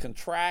could have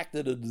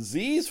contracted a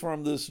disease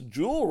from this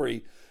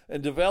jewelry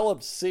and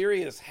developed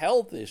serious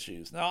health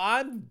issues. Now,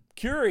 I'm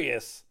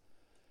curious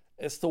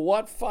as to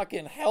what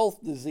fucking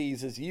health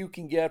diseases you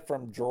can get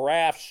from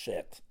giraffe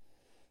shit.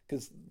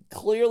 Because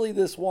clearly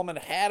this woman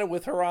had it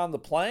with her on the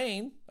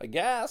plane, I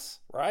guess,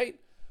 right?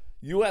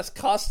 U.S.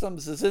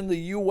 Customs is in the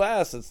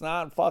U.S. It's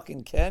not in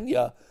fucking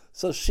Kenya.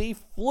 So she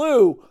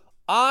flew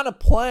on a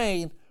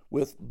plane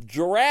with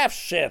giraffe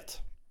shit.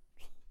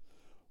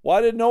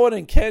 Why did no one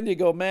in Kenya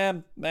go,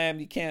 ma'am,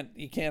 you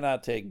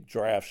cannot take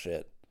giraffe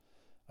shit.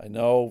 I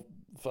know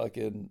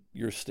fucking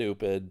you're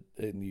stupid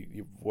and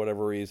you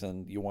whatever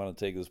reason you want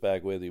to take this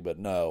back with you, but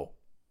no.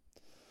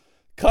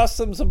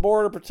 Customs and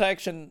Border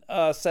Protection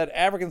said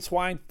African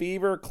swine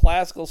fever,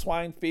 classical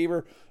swine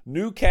fever,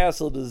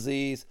 Newcastle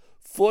disease,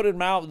 foot and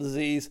mouth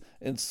disease,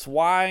 and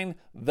swine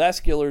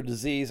vascular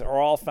disease are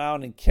all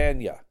found in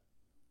Kenya.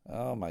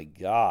 Oh my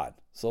God.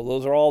 So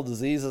those are all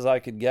diseases I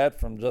could get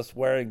from just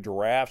wearing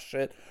giraffe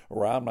shit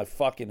around my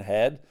fucking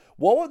head.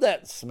 What would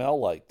that smell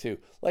like, too?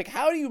 Like,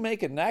 how do you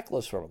make a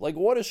necklace from it? Like,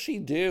 what does she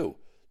do?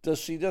 Does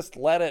she just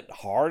let it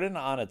harden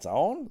on its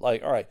own?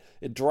 Like, all right,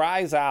 it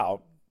dries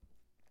out,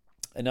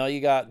 and now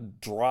you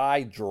got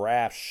dry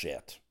giraffe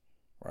shit,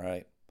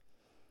 right?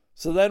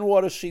 So then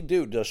what does she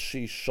do? Does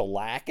she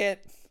shellac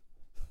it?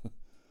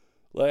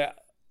 Like,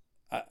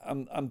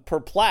 I'm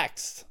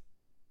perplexed.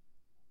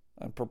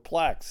 I'm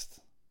perplexed.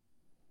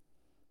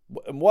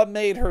 And what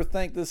made her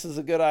think this is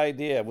a good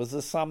idea? Was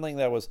this something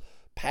that was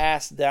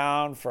passed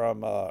down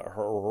from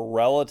her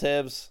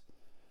relatives?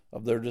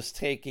 Of they're just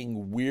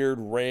taking weird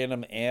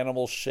random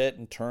animal shit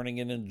and turning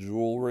it into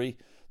jewelry.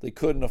 They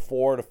couldn't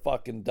afford a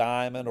fucking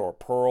diamond or a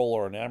pearl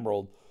or an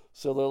emerald.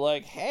 So they're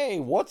like, hey,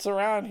 what's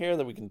around here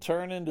that we can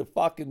turn into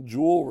fucking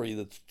jewelry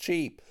that's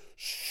cheap?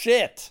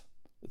 Shit.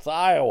 It's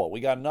Iowa.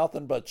 We got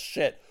nothing but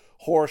shit.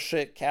 Horse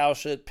shit, cow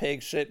shit,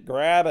 pig shit.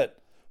 Grab it.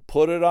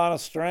 Put it on a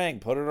string.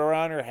 Put it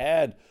around your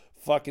head.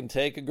 Fucking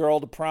take a girl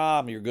to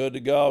prom. You're good to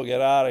go.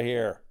 Get out of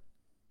here.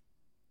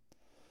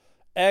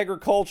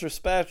 Agriculture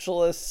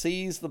specialists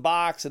seized the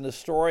box and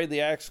destroyed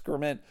the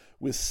excrement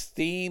with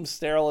steam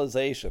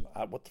sterilization.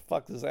 What the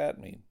fuck does that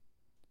mean?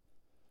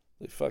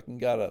 They fucking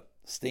got a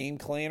steam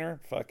cleaner?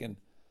 Fucking,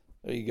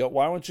 there you go.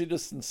 Why don't you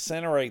just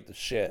incinerate the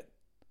shit?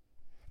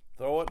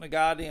 Throw it in a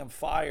goddamn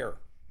fire.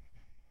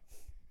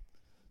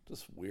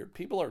 Just weird.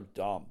 People are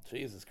dumb.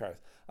 Jesus Christ.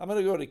 I'm going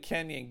to go to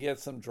Kenya and get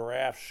some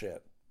giraffe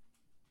shit.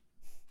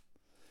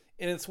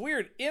 And it's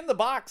weird. In the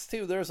box,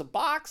 too, there's a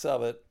box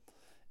of it.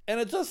 And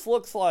it just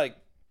looks like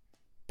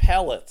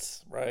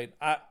pellets, right?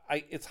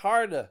 It's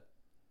hard to...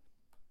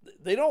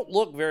 They don't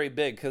look very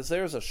big because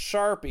there's a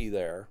Sharpie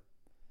there.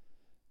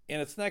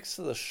 And it's next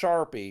to the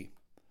Sharpie.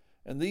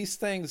 And these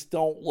things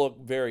don't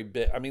look very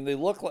big. I mean, they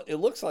look like... It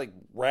looks like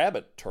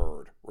rabbit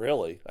turd,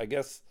 really. I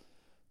guess...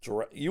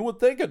 You would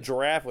think a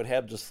giraffe would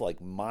have just like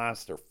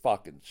monster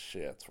fucking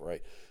shits,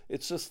 right?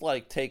 It's just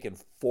like taking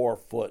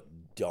 4-foot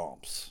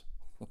dumps,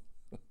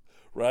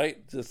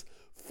 right? Just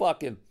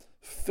fucking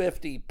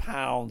 50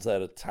 pounds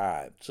at a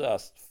time,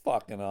 just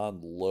fucking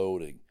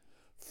unloading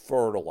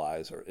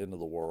fertilizer into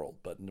the world.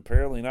 But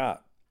apparently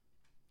not.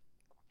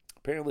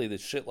 Apparently they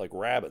shit like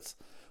rabbits.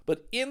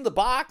 But in the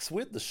box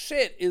with the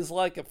shit is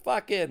like a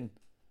fucking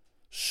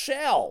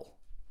shell.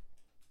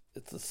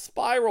 It's a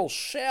spiral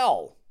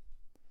shell.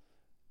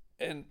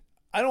 And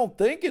I don't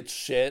think it's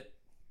shit.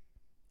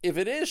 If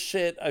it is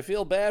shit, I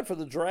feel bad for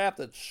the giraffe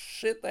that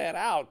shit that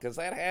out because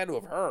that had to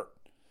have hurt.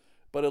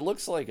 But it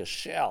looks like a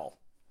shell.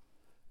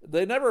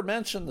 They never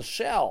mentioned the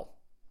shell.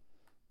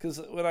 Because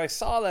when I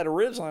saw that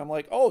originally, I'm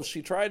like, oh,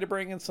 she tried to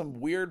bring in some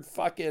weird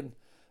fucking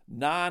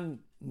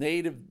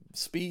non-native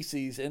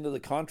species into the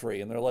country.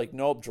 And they're like,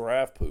 nope,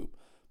 giraffe poop.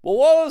 Well,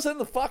 what was in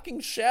the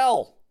fucking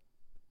shell?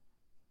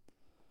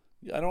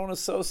 I don't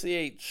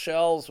associate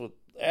shells with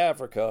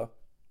Africa.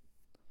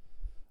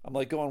 I'm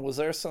like going, was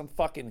there some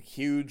fucking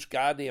huge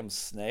goddamn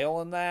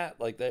snail in that?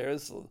 Like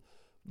there's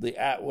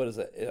what is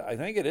it? I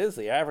think it is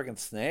the African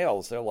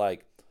snails. They're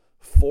like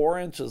 4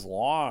 inches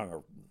long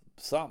or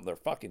something. They're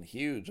fucking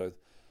huge.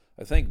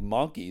 I think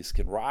monkeys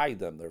can ride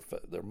them.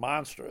 They're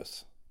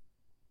monstrous.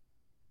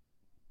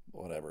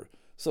 Whatever.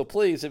 So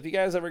please, if you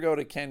guys ever go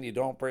to Kenya,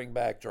 don't bring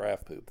back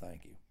giraffe poop.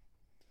 Thank you.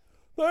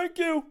 Thank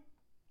you.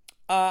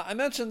 I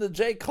mentioned the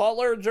Jay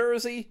Cutler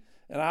jersey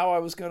and how I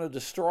was going to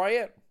destroy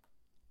it.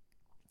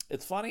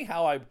 It's funny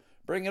how I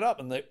bring it up,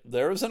 and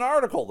there's an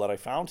article that I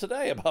found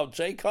today about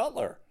Jay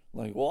Cutler.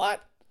 Like,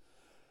 what?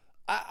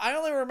 I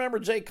only remember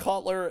Jay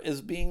Cutler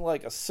as being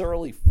like a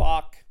surly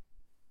fuck.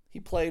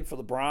 He played for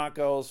the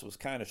Broncos, was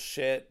kind of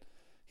shit.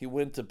 He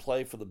went to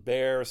play for the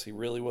Bears. He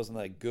really wasn't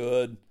that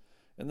good.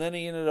 And then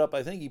he ended up,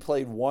 I think he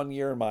played 1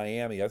 year in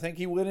Miami. I think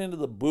he went into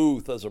the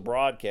booth as a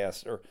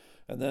broadcaster,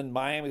 and then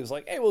Miami was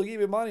like, hey, we'll give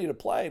you money to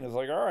play. And he's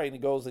like, all right. And he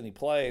goes and he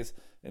plays,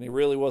 and he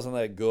really wasn't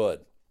that good.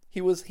 He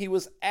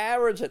was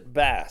average at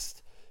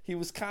best. He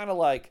was kind of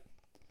like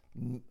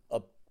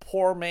a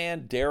poor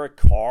man Derek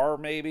Carr,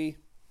 maybe.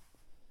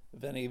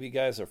 If any of you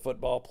guys are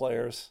football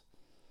players.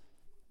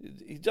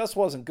 He just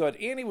wasn't good.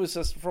 And he was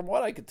just, from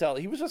what I could tell,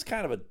 he was just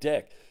kind of a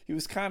dick. He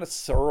was kind of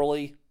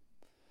surly.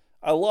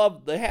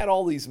 They had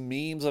all these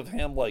memes of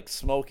him like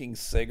smoking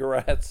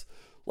cigarettes.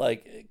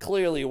 Like,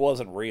 clearly it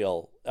wasn't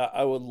real.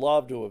 I would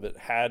love to have it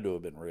had to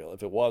have been real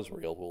if it was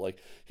real. But like,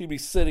 he'd be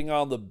sitting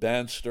on the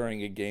bench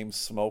during a game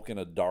smoking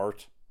a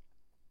dart.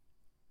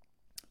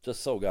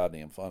 Just so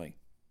goddamn funny.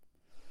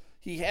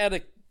 He had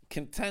a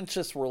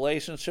contentious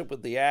relationship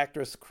with the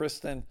actress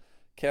Kristen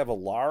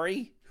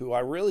Cavallari, who I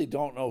really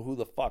don't know who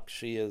the fuck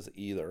she is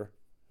either.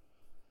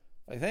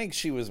 I think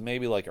she was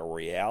maybe like a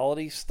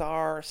reality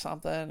star or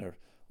something, or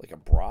like a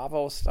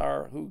Bravo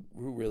star. Who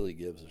really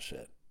gives a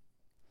shit?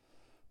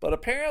 But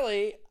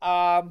apparently,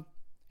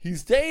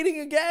 He's dating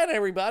again,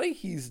 everybody.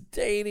 He's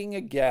dating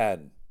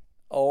again.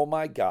 Oh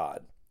my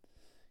God.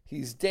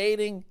 He's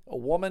dating a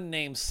woman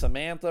named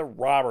Samantha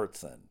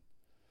Robertson.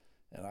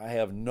 And I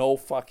have no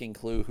fucking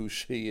clue who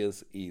she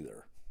is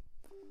either.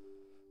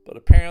 But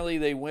apparently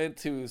they went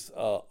to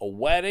a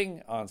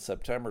wedding on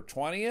September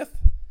 20th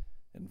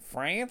in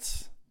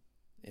France.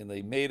 And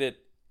they made it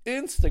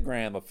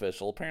Instagram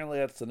official. Apparently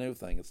that's the new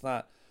thing. It's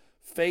not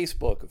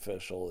Facebook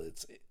official.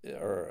 It's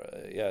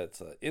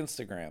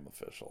Instagram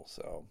official.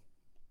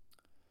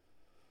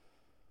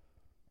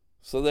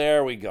 So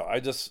there we go. I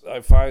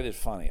find it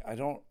funny.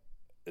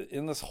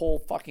 In this whole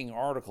fucking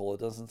article, it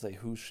doesn't say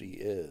who she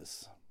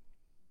is.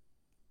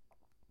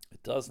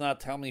 It does not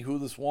tell me who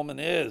this woman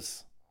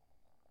is.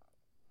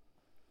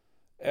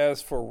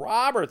 As for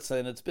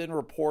Robertson, it's been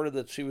reported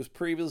that she was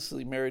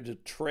previously married to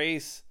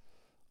Trace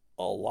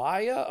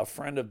Alaya, a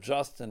friend of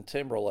Justin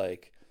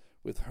Timberlake,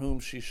 with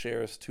whom she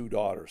shares 2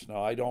 daughters.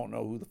 Now, I don't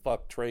know who the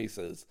fuck Trace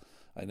is.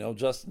 I know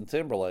Justin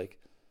Timberlake.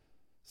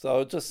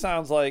 So it just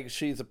sounds like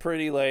she's a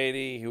pretty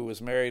lady who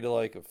was married to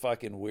like a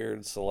fucking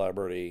weird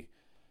celebrity.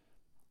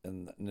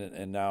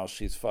 And now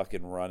she's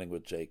fucking running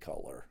with Jay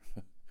Cutler.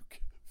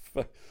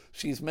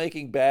 She's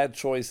making bad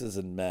choices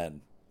in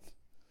men.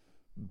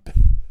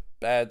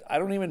 Bad. I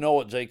don't even know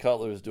what Jay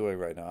Cutler is doing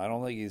right now. I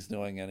don't think he's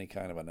doing any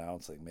kind of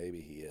announcing.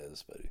 Maybe he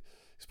is, but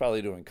he's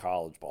probably doing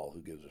college ball.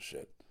 Who gives a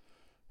shit?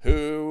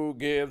 Who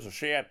gives a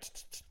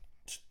shit?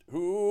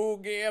 Who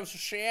gives a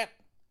shit?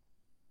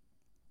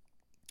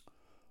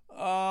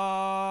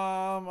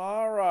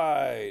 All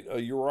right. A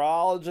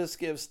urologist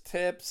gives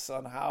tips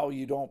on how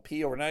you don't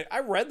pee overnight. I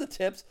read the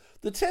tips.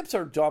 The tips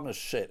are dumb as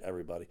shit,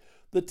 everybody.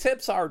 The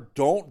tips are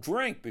don't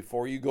drink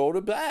before you go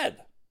to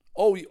bed.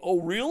 Oh,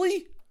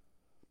 really?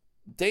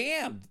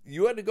 Damn,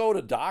 you had to go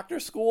to doctor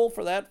school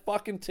for that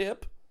fucking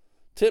tip?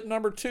 Tip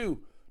number 2,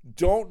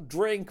 don't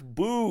drink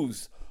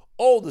booze.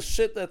 Oh, the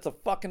shit that's a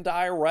fucking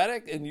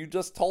diuretic, and you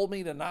just told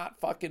me to not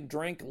fucking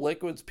drink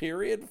liquids,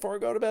 period, before I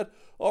go to bed?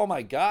 Oh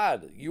my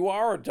God, you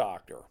are a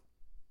doctor.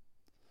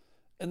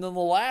 And then the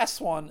last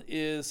one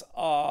is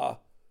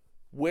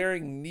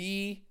wearing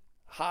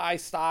knee-high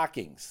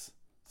stockings.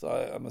 So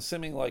I'm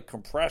assuming like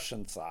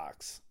compression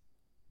socks.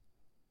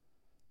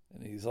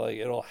 And he's like,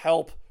 it'll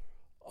help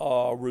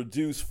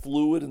reduce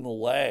fluid in the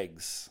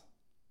legs.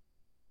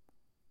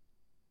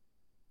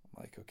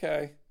 I'm like,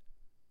 okay.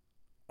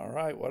 All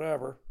right,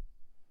 whatever.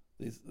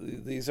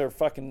 These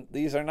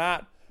are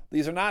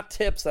not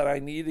tips that I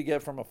need to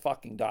get from a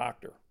fucking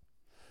doctor.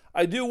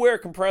 I do wear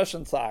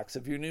compression socks.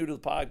 If you're new to the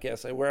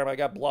podcast, I wear them. I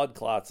got blood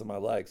clots in my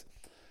legs.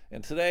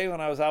 And today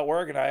when I was out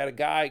working, I had a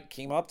guy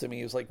came up to me.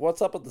 He was like,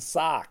 "What's up with the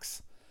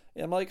socks?"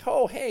 And I'm like,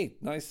 "Oh, hey,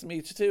 nice to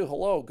meet you too.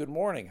 Hello, good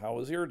morning. How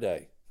was your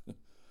day?"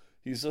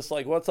 He's just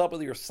like, "What's up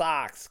with your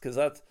socks?" Because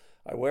I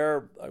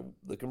wear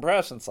the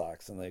compression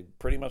socks, and they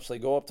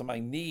go up to my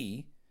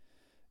knee.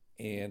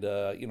 And,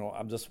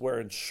 I'm just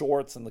wearing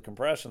shorts and the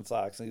compression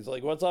socks. And he's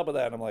like, "What's up with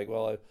that?" And I'm like,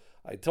 well,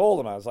 I told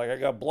him, I was like, I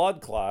got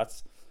blood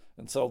clots.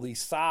 And so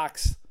these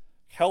socks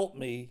help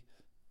me,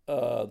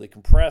 they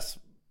compress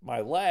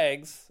my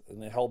legs,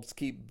 and it helps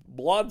keep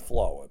blood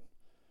flowing.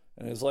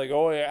 And he's like,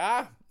 "Oh,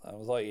 yeah?" I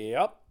was like,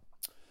 "Yep."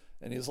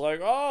 And he's like,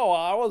 "Oh,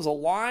 I was a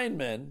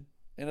lineman."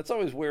 And it's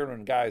always weird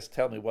when guys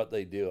tell me what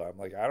they do. I'm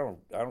like, I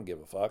don't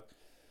give a fuck.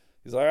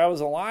 He's like, "I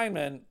was a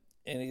lineman."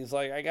 And he's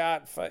like, "I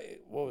got,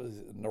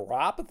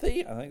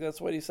 neuropathy?" I think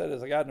that's what he said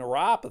is, "I got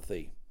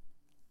neuropathy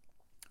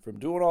from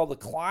doing all the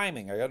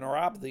climbing. I got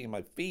neuropathy in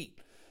my feet."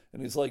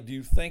 And he's like, "Do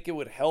you think it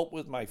would help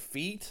with my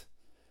feet?"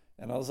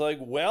 And I was like,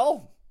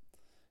 "Well,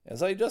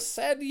 as I just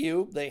said to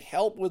you, they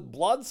help with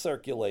blood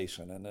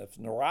circulation. And if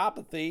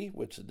neuropathy,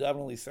 which it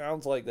definitely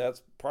sounds like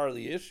that's part of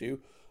the issue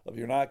of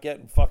you're not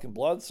getting fucking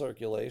blood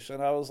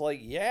circulation," I was like,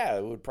 "Yeah,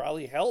 it would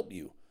probably help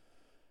you."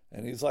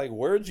 And he's like,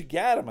 "Where'd you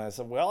get them?" I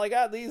said, "Well, I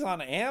got these on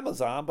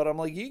Amazon," but I'm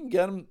like, "You can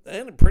get them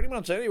pretty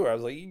much anywhere." I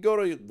was like, "You can go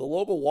to the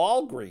local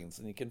Walgreens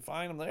and you can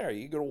find them there.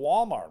 You can go to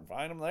Walmart and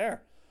find them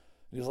there."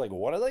 And he's like,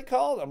 "What are they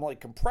called?" I'm like,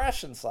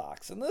 "Compression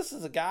socks." And this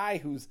is a guy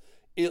who's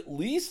at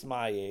least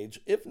my age,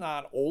 if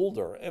not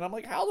older. And I'm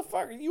like, how the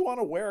fuck do you want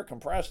to wear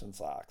compression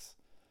socks?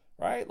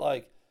 Right?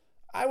 Like,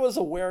 I was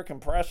aware of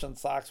compression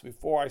socks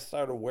before I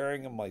started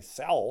wearing them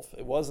myself.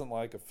 It wasn't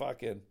like a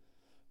fucking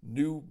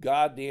new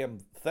goddamn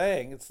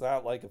thing. It's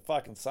not like a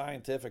fucking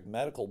scientific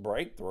medical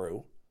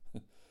breakthrough.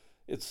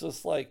 It's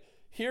just like,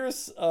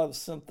 here's a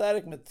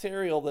synthetic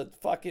material that's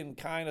fucking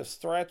kind of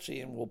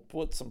stretchy and will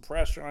put some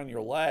pressure on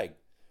your leg.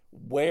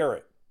 Wear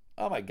it.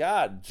 Oh my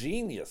God,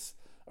 genius.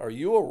 Are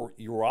you a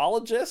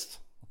urologist?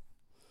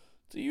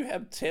 Do you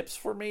have tips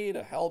for me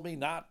to help me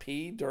not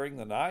pee during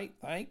the night?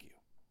 Thank you.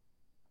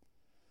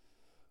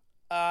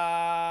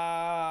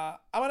 I'm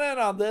going to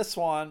end on this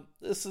one.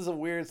 This is a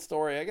weird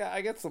story.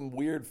 I got some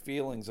weird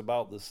feelings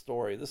about this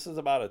story. This is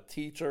about a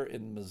teacher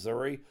in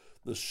Missouri,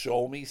 the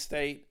Show Me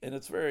State, and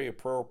it's very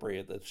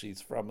appropriate that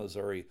she's from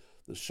Missouri,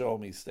 the Show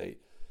Me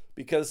State,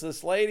 because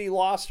this lady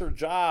lost her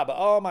job.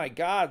 Oh my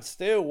God,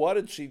 Stu, what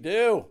did she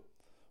do?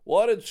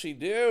 What did she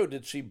do?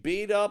 Did she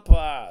beat up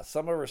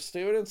some of her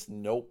students?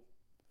 Nope.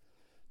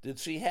 Did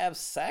she have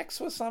sex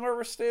with some of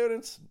her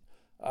students?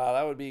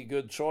 That would be a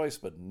good choice,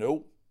 but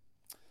nope.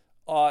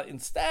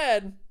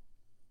 Instead,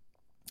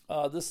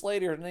 this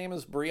lady, her name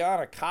is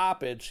Brianna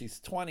Coppage. She's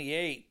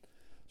 28.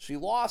 She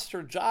lost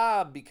her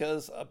job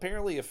because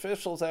apparently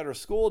officials at her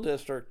school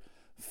district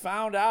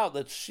found out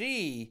that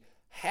she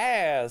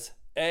has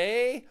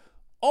a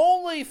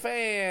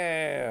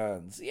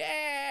OnlyFans.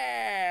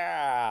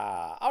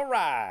 Yeah. All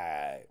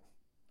right.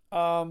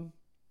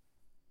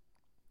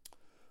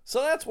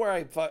 So that's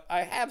where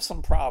I have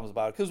some problems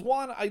about it. Because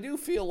one, I do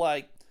feel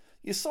like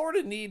you sort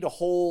of need to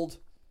hold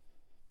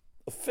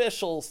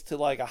officials to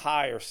like a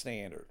higher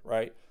standard,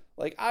 right?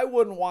 Like I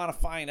wouldn't want to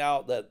find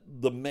out that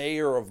the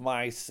mayor of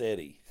my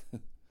city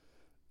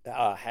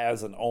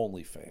has an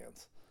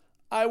OnlyFans.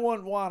 I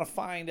wouldn't want to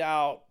find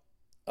out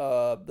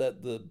that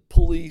the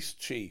police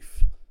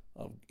chief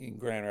in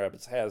Grand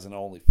Rapids has an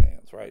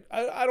OnlyFans, right?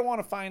 I don't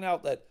want to find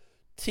out that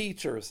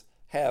teachers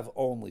have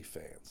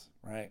OnlyFans,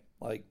 right?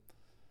 Like,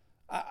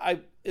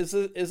 is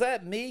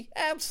that me?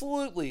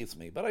 Absolutely, it's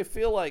me. But I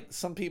feel like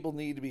some people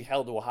need to be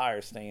held to a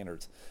higher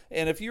standards.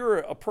 And if you're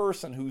a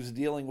person who's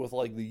dealing with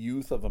like the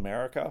youth of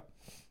America,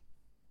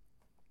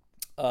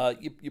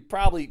 you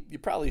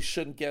probably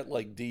shouldn't get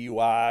like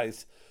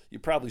DUIs. You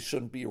probably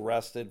shouldn't be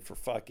arrested for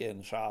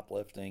fucking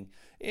shoplifting,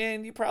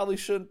 and you probably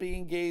shouldn't be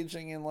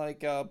engaging in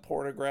like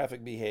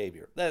pornographic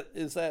behavior.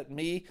 Is that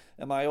me?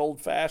 Am I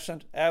old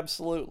fashioned?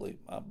 Absolutely,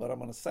 but I'm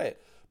gonna say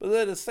it. But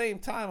then at the same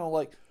time, I'm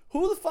like,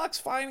 who the fuck's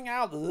finding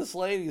out that this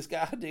lady's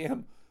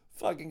goddamn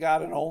fucking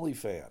got an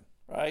OnlyFan,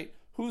 right?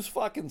 Who's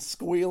fucking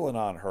squealing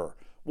on her?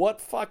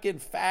 What fucking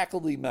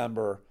faculty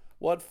member?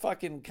 What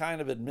fucking kind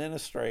of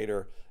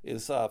administrator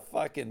is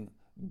fucking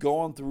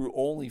going through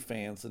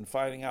OnlyFans and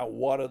finding out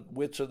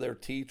which of their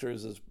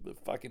teachers has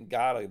fucking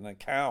got an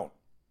account?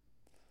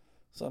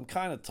 So I'm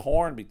kind of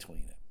torn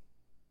between it.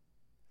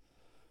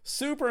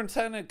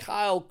 Superintendent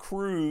Kyle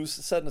Cruz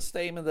said in a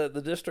statement that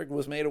the district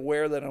was made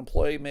aware that an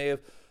employee may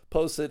have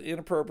posted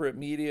inappropriate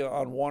media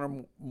on one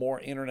or more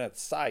internet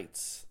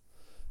sites.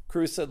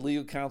 Cruz said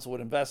legal counsel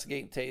would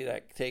investigate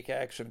and take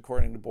action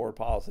according to board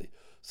policy.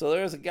 So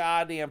there's a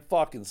goddamn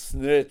fucking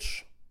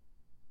snitch.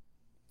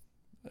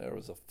 There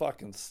was a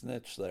fucking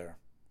snitch there.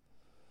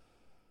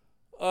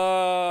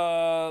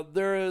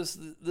 There is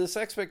this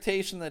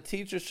expectation that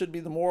teachers should be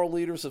the moral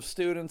leaders of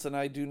students, and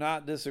I do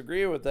not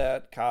disagree with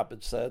that,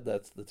 Coppage said.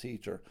 That's the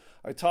teacher.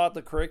 I taught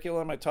the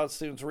curriculum, I taught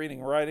students reading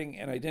and writing,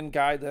 and I didn't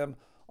guide them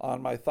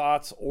on my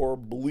thoughts or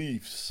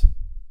beliefs.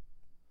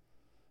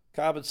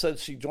 Coppage said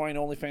she joined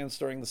OnlyFans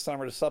during the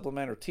summer to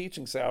supplement her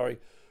teaching salary,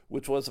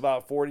 which was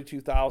about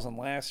 $42,000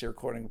 last year,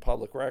 according to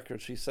public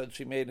records. She said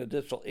she made an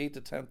additional $8,000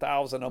 to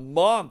 $10,000 a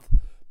month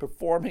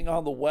performing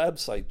on the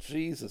website.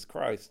 Jesus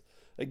Christ.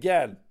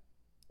 Again,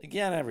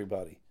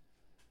 everybody.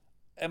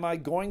 Am I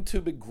going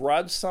to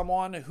begrudge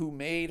someone who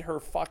made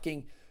her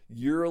fucking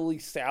yearly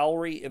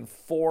salary in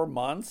 4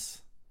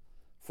 months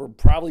for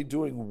probably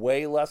doing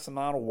way less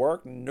amount of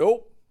work?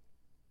 Nope.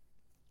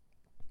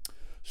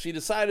 She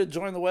decided to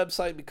join the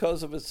website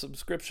because of its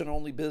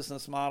subscription-only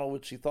business model,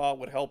 which she thought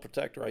would help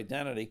protect her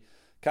identity.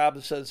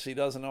 Cobbs says she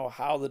doesn't know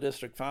how the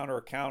district found her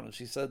account, and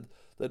she said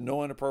that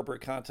no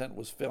inappropriate content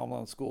was filmed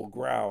on school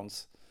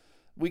grounds.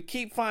 We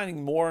keep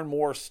finding more and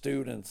more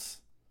teachers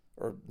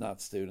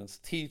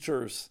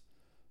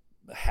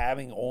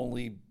having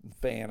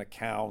OnlyFans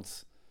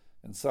accounts,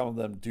 and some of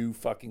them do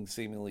fucking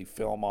seemingly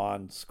film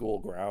on school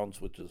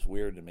grounds, which is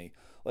weird to me.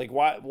 Like,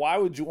 why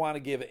would you want to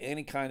give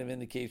any kind of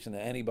indication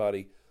to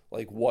anybody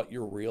like what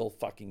your real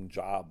fucking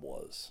job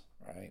was,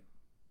 right?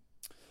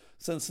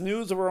 Since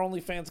news of her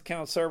OnlyFans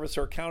account service,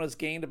 her account has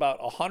gained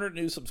about 100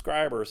 new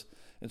subscribers,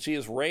 and she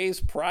has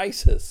raised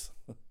prices.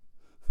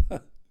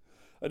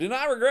 I do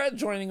not regret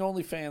joining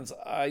OnlyFans.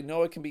 I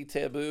know it can be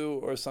taboo,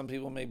 or some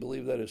people may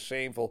believe that it's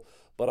shameful,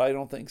 but I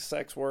don't think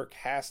sex work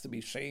has to be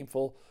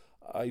shameful.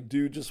 I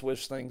do just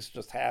wish things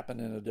just happen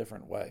in a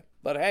different way.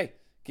 But hey,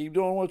 keep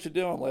doing what you're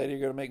doing, lady. You're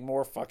going to make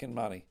more fucking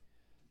money.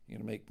 You're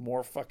going to make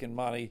more fucking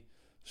money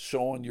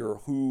showing your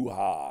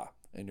hoo-ha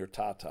and your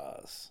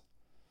tatas.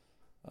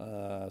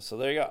 So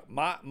there you go.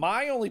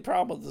 My only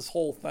problem with this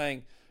whole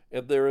thing,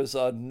 if there is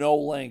no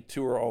link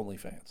to her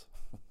OnlyFans.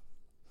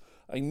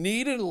 I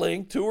need a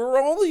link to her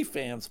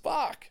OnlyFans.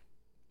 Fuck.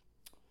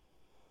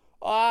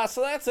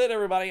 So that's it,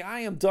 everybody.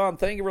 I am done.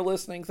 Thank you for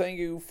listening. Thank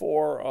you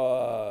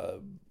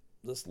for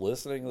this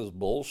listening. This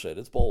bullshit.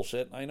 It's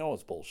bullshit. I know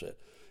it's bullshit.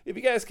 If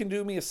you guys can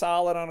do me a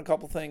solid on a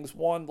couple things,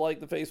 one, like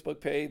the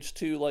Facebook page,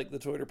 two, like the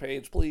Twitter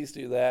page, please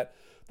do that.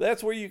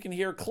 That's where you can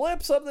hear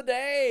clips of the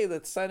day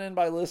that's sent in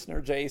by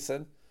listener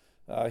Jason.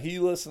 He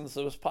listens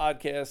to this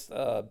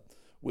podcast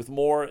with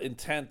more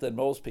intent than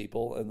most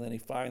people, and then he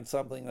finds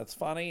something that's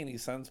funny, and he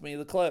sends me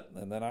the clip,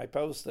 and then I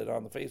post it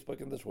on the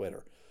Facebook and the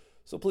Twitter.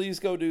 So please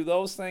go do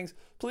those things.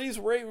 Please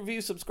rate,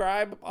 review,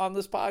 subscribe on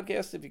this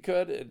podcast if you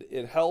could.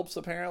 It helps,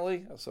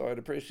 apparently, so I'd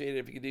appreciate it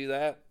if you could do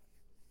that.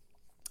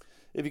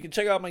 If you can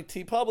check out my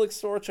TeePublic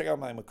store, check out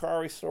my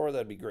Mercari store,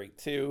 that'd be great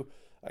too.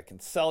 I can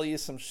sell you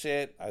some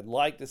shit. I'd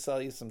like to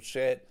sell you some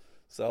shit.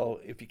 So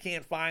if you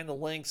can't find the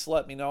links,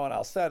 let me know and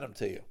I'll send them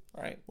to you.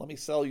 All right, let me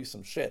sell you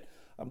some shit.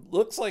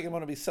 Looks like I'm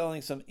going to be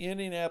selling some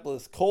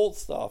Indianapolis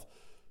Colts stuff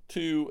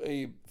to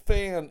a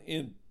fan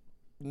in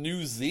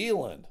New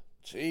Zealand.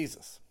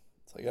 Jesus.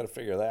 So I got to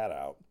figure that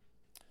out.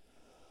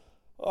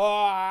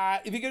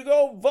 If you could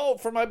go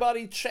vote for my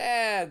buddy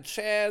Chad.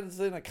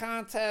 Chad's in a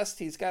contest.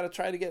 He's got to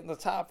try to get in the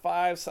top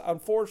 5. So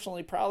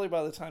unfortunately, probably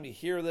by the time you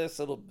hear this,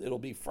 it'll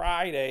be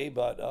Friday.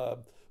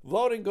 But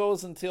voting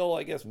goes until,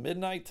 I guess,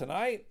 midnight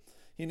tonight.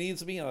 He needs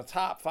to be in the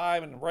top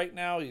 5, and right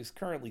now he's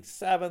currently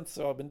 7th.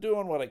 So I've been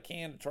doing what I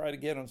can to try to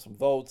get him some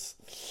votes.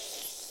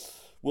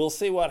 We'll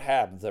see what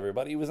happens,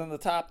 everybody. He was in the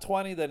top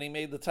 20, then he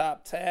made the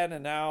top 10,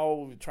 and now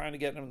we're trying to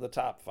get him in the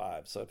top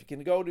 5. So if you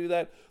can go do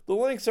that, the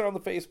links are on the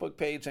Facebook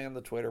page and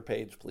the Twitter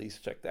page. Please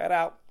check that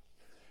out.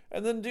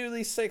 And then do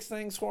these 6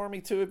 things for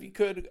me, too, if you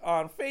could,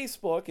 on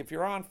Facebook. If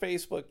you're on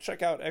Facebook,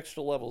 check out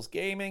Extra Levels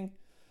Gaming.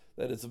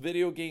 That is a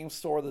video game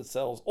store that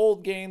sells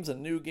old games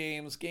and new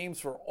games, games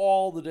for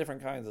all the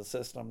different kinds of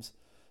systems.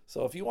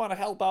 So if you want to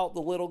help out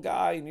the little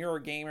guy and you're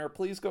a gamer,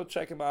 please go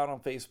check him out on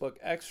Facebook,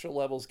 Extra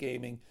Levels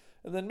Gaming.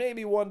 And then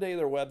maybe one day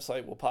their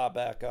website will pop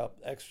back up,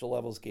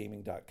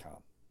 extralevelsgaming.com.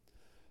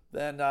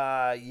 Then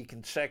you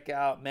can check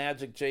out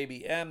Magic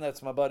JBM.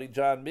 That's my buddy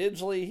John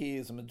Midgley. He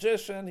is a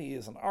magician. He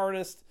is an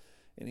artist.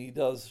 And he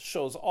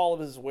shows all of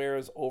his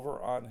wares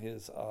over on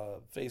his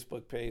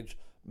Facebook page,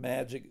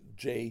 Magic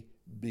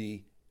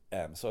JBM.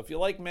 So if you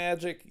like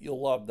magic,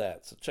 you'll love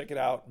that. So check it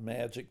out,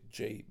 Magic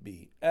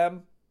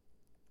JBM.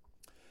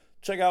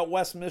 Check out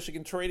West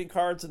Michigan Trading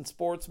Cards and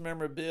Sports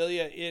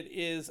Memorabilia. It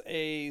is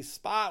a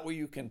spot where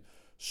you can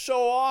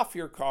show off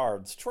your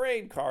cards,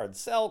 trade cards,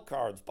 sell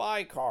cards,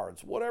 buy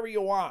cards, whatever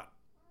you want,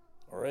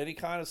 or any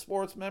kind of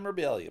sports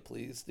memorabilia.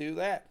 Please do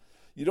that.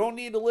 You don't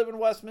need to live in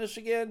West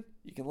Michigan.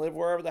 You can live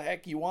wherever the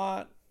heck you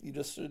want. You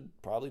just should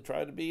probably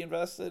try to be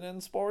invested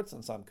in sports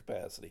in some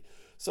capacity.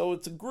 So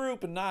it's a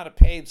group and not a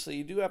page, so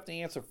you do have to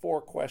answer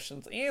 4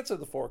 questions. Answer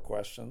the 4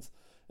 questions,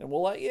 and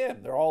we'll let you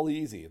in. They're all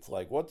easy. It's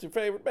like, what's your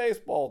favorite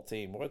baseball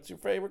team? What's your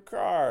favorite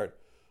card?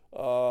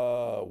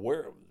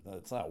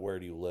 It's not where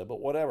do you live,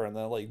 but whatever. And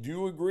then like, do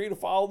you agree to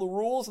follow the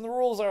rules? And the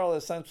rules are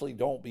essentially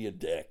don't be a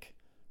dick,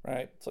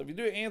 right? So if you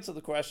do answer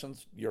the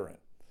questions, you're in.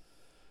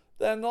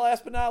 Then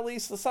last but not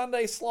least, the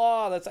Sunday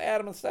Slaw. That's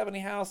Adam and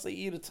Stephanie House. They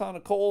eat a ton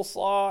of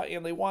coleslaw,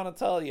 and they want to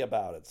tell you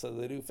about it. So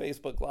they do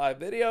Facebook Live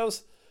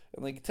videos,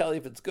 and they can tell you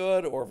if it's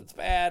good or if it's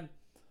bad.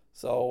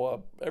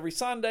 So every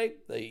Sunday,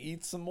 they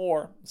eat some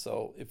more.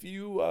 So if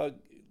you,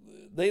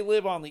 they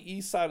live on the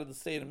east side of the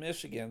state of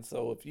Michigan.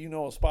 So if you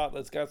know a spot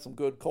that's got some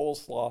good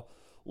coleslaw,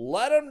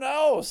 let them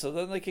know so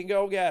then they can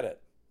go get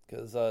it.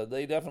 Because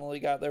they definitely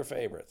got their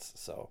favorites.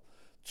 So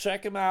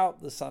check them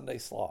out, the Sunday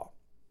Slaw.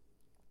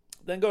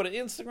 Then go to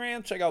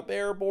Instagram, check out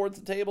Bear Boards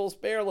and Tables.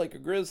 Bear like a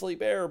grizzly,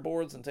 Bear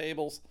Boards and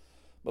Tables.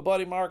 My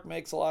buddy Mark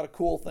makes a lot of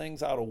cool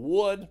things out of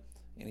wood,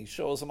 and he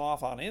shows them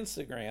off on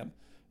Instagram.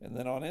 And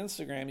then on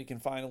Instagram, you can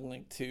find a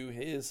link to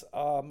his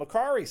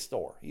Macari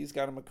store. He's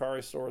got a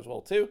Macari store as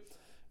well, too.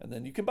 And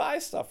then you can buy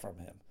stuff from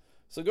him.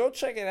 So go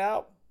check it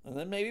out, and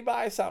then maybe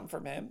buy something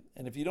from him.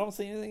 And if you don't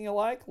see anything you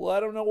like,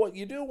 let him know what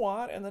you do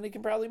want, and then he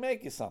can probably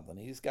make you something.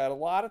 He's got a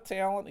lot of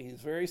talent. He's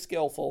very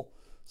skillful.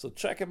 So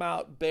check him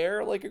out,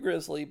 Bear Like a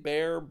Grizzly,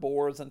 Bear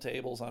Boards and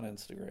Tables on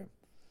Instagram.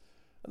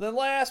 And then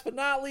last but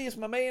not least,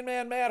 my main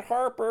man, Matt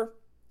Harper.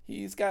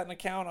 He's got an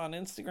account on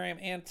Instagram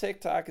and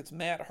TikTok. It's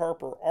Matt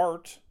Harper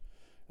Art.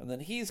 And then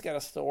he's got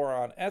a store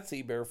on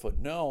Etsy, Barefoot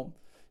Gnome.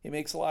 He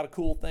makes a lot of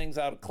cool things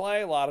out of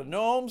clay, a lot of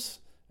gnomes,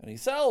 and he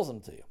sells them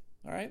to you.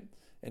 All right?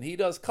 And he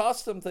does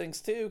custom things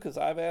too, because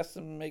I've asked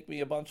him to make me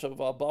a bunch of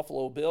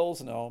Buffalo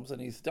Bills gnomes,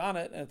 and he's done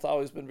it, and it's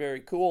always been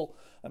very cool.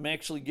 I'm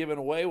actually giving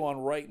away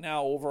one right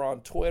now over on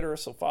Twitter,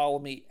 so follow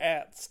me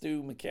at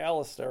Stu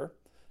McAllister.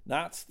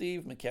 Not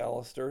Steve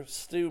McAllister,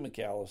 Stu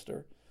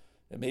McAllister.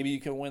 And maybe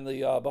you can win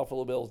the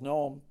Buffalo Bills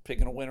gnome,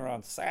 picking a winner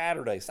on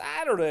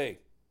Saturday.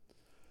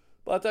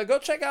 But go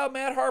check out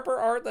Matt Harper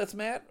Art. That's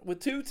Matt with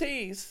 2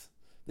 T's.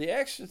 The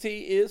extra T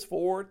is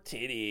for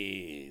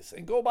titties.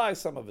 And go buy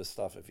some of his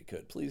stuff if you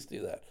could. Please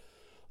do that.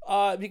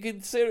 If you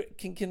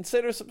can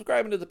consider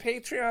subscribing to the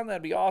Patreon,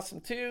 that'd be awesome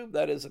too.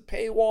 That is a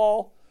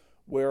paywall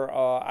where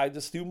I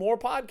just do more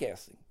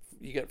podcasting.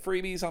 You get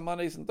freebies on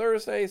Mondays and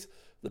Thursdays.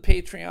 The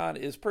Patreon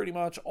is pretty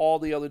much all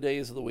the other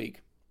days of the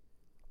week.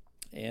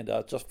 And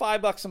just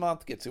 $5 a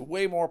month gets you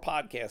way more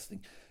podcasting.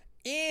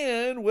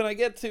 And when I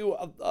get to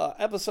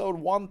episode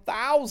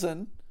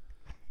 1000,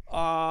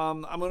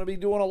 I'm going to be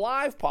doing a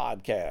live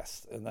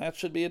podcast, and that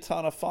should be a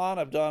ton of fun.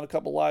 I've done a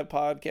couple live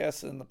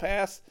podcasts in the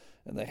past,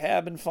 and they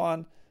have been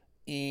fun.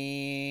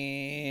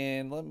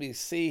 And let me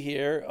see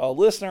here.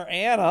 Listener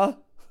Anna,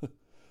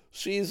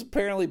 she's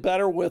apparently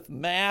better with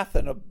math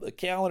and a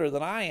calendar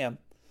than I am,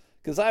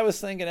 because I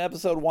was thinking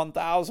episode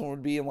 1000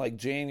 would be in like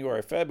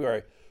January,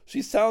 February.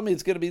 She's telling me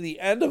it's going to be the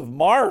end of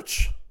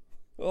March.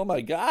 Oh, my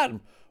God.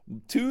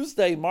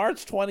 Tuesday,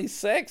 March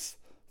 26th.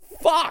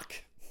 Fuck.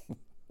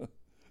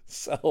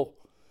 So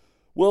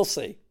we'll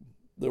see.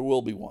 There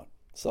will be one.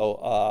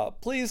 So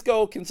please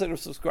go consider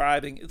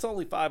subscribing. It's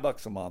only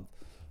 $5 a month.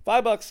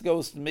 $5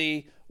 goes to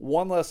me,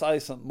 one less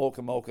ice and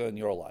mocha in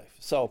your life.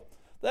 So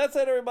that's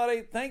it,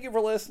 everybody. Thank you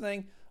for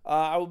listening.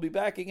 I will be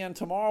back again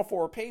tomorrow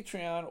for a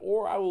Patreon,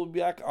 or I will be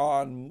back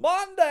on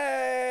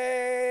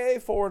Monday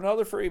for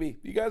another freebie.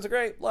 You guys are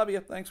great. Love you.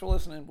 Thanks for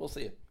listening. We'll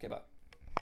see you. Okay, bye.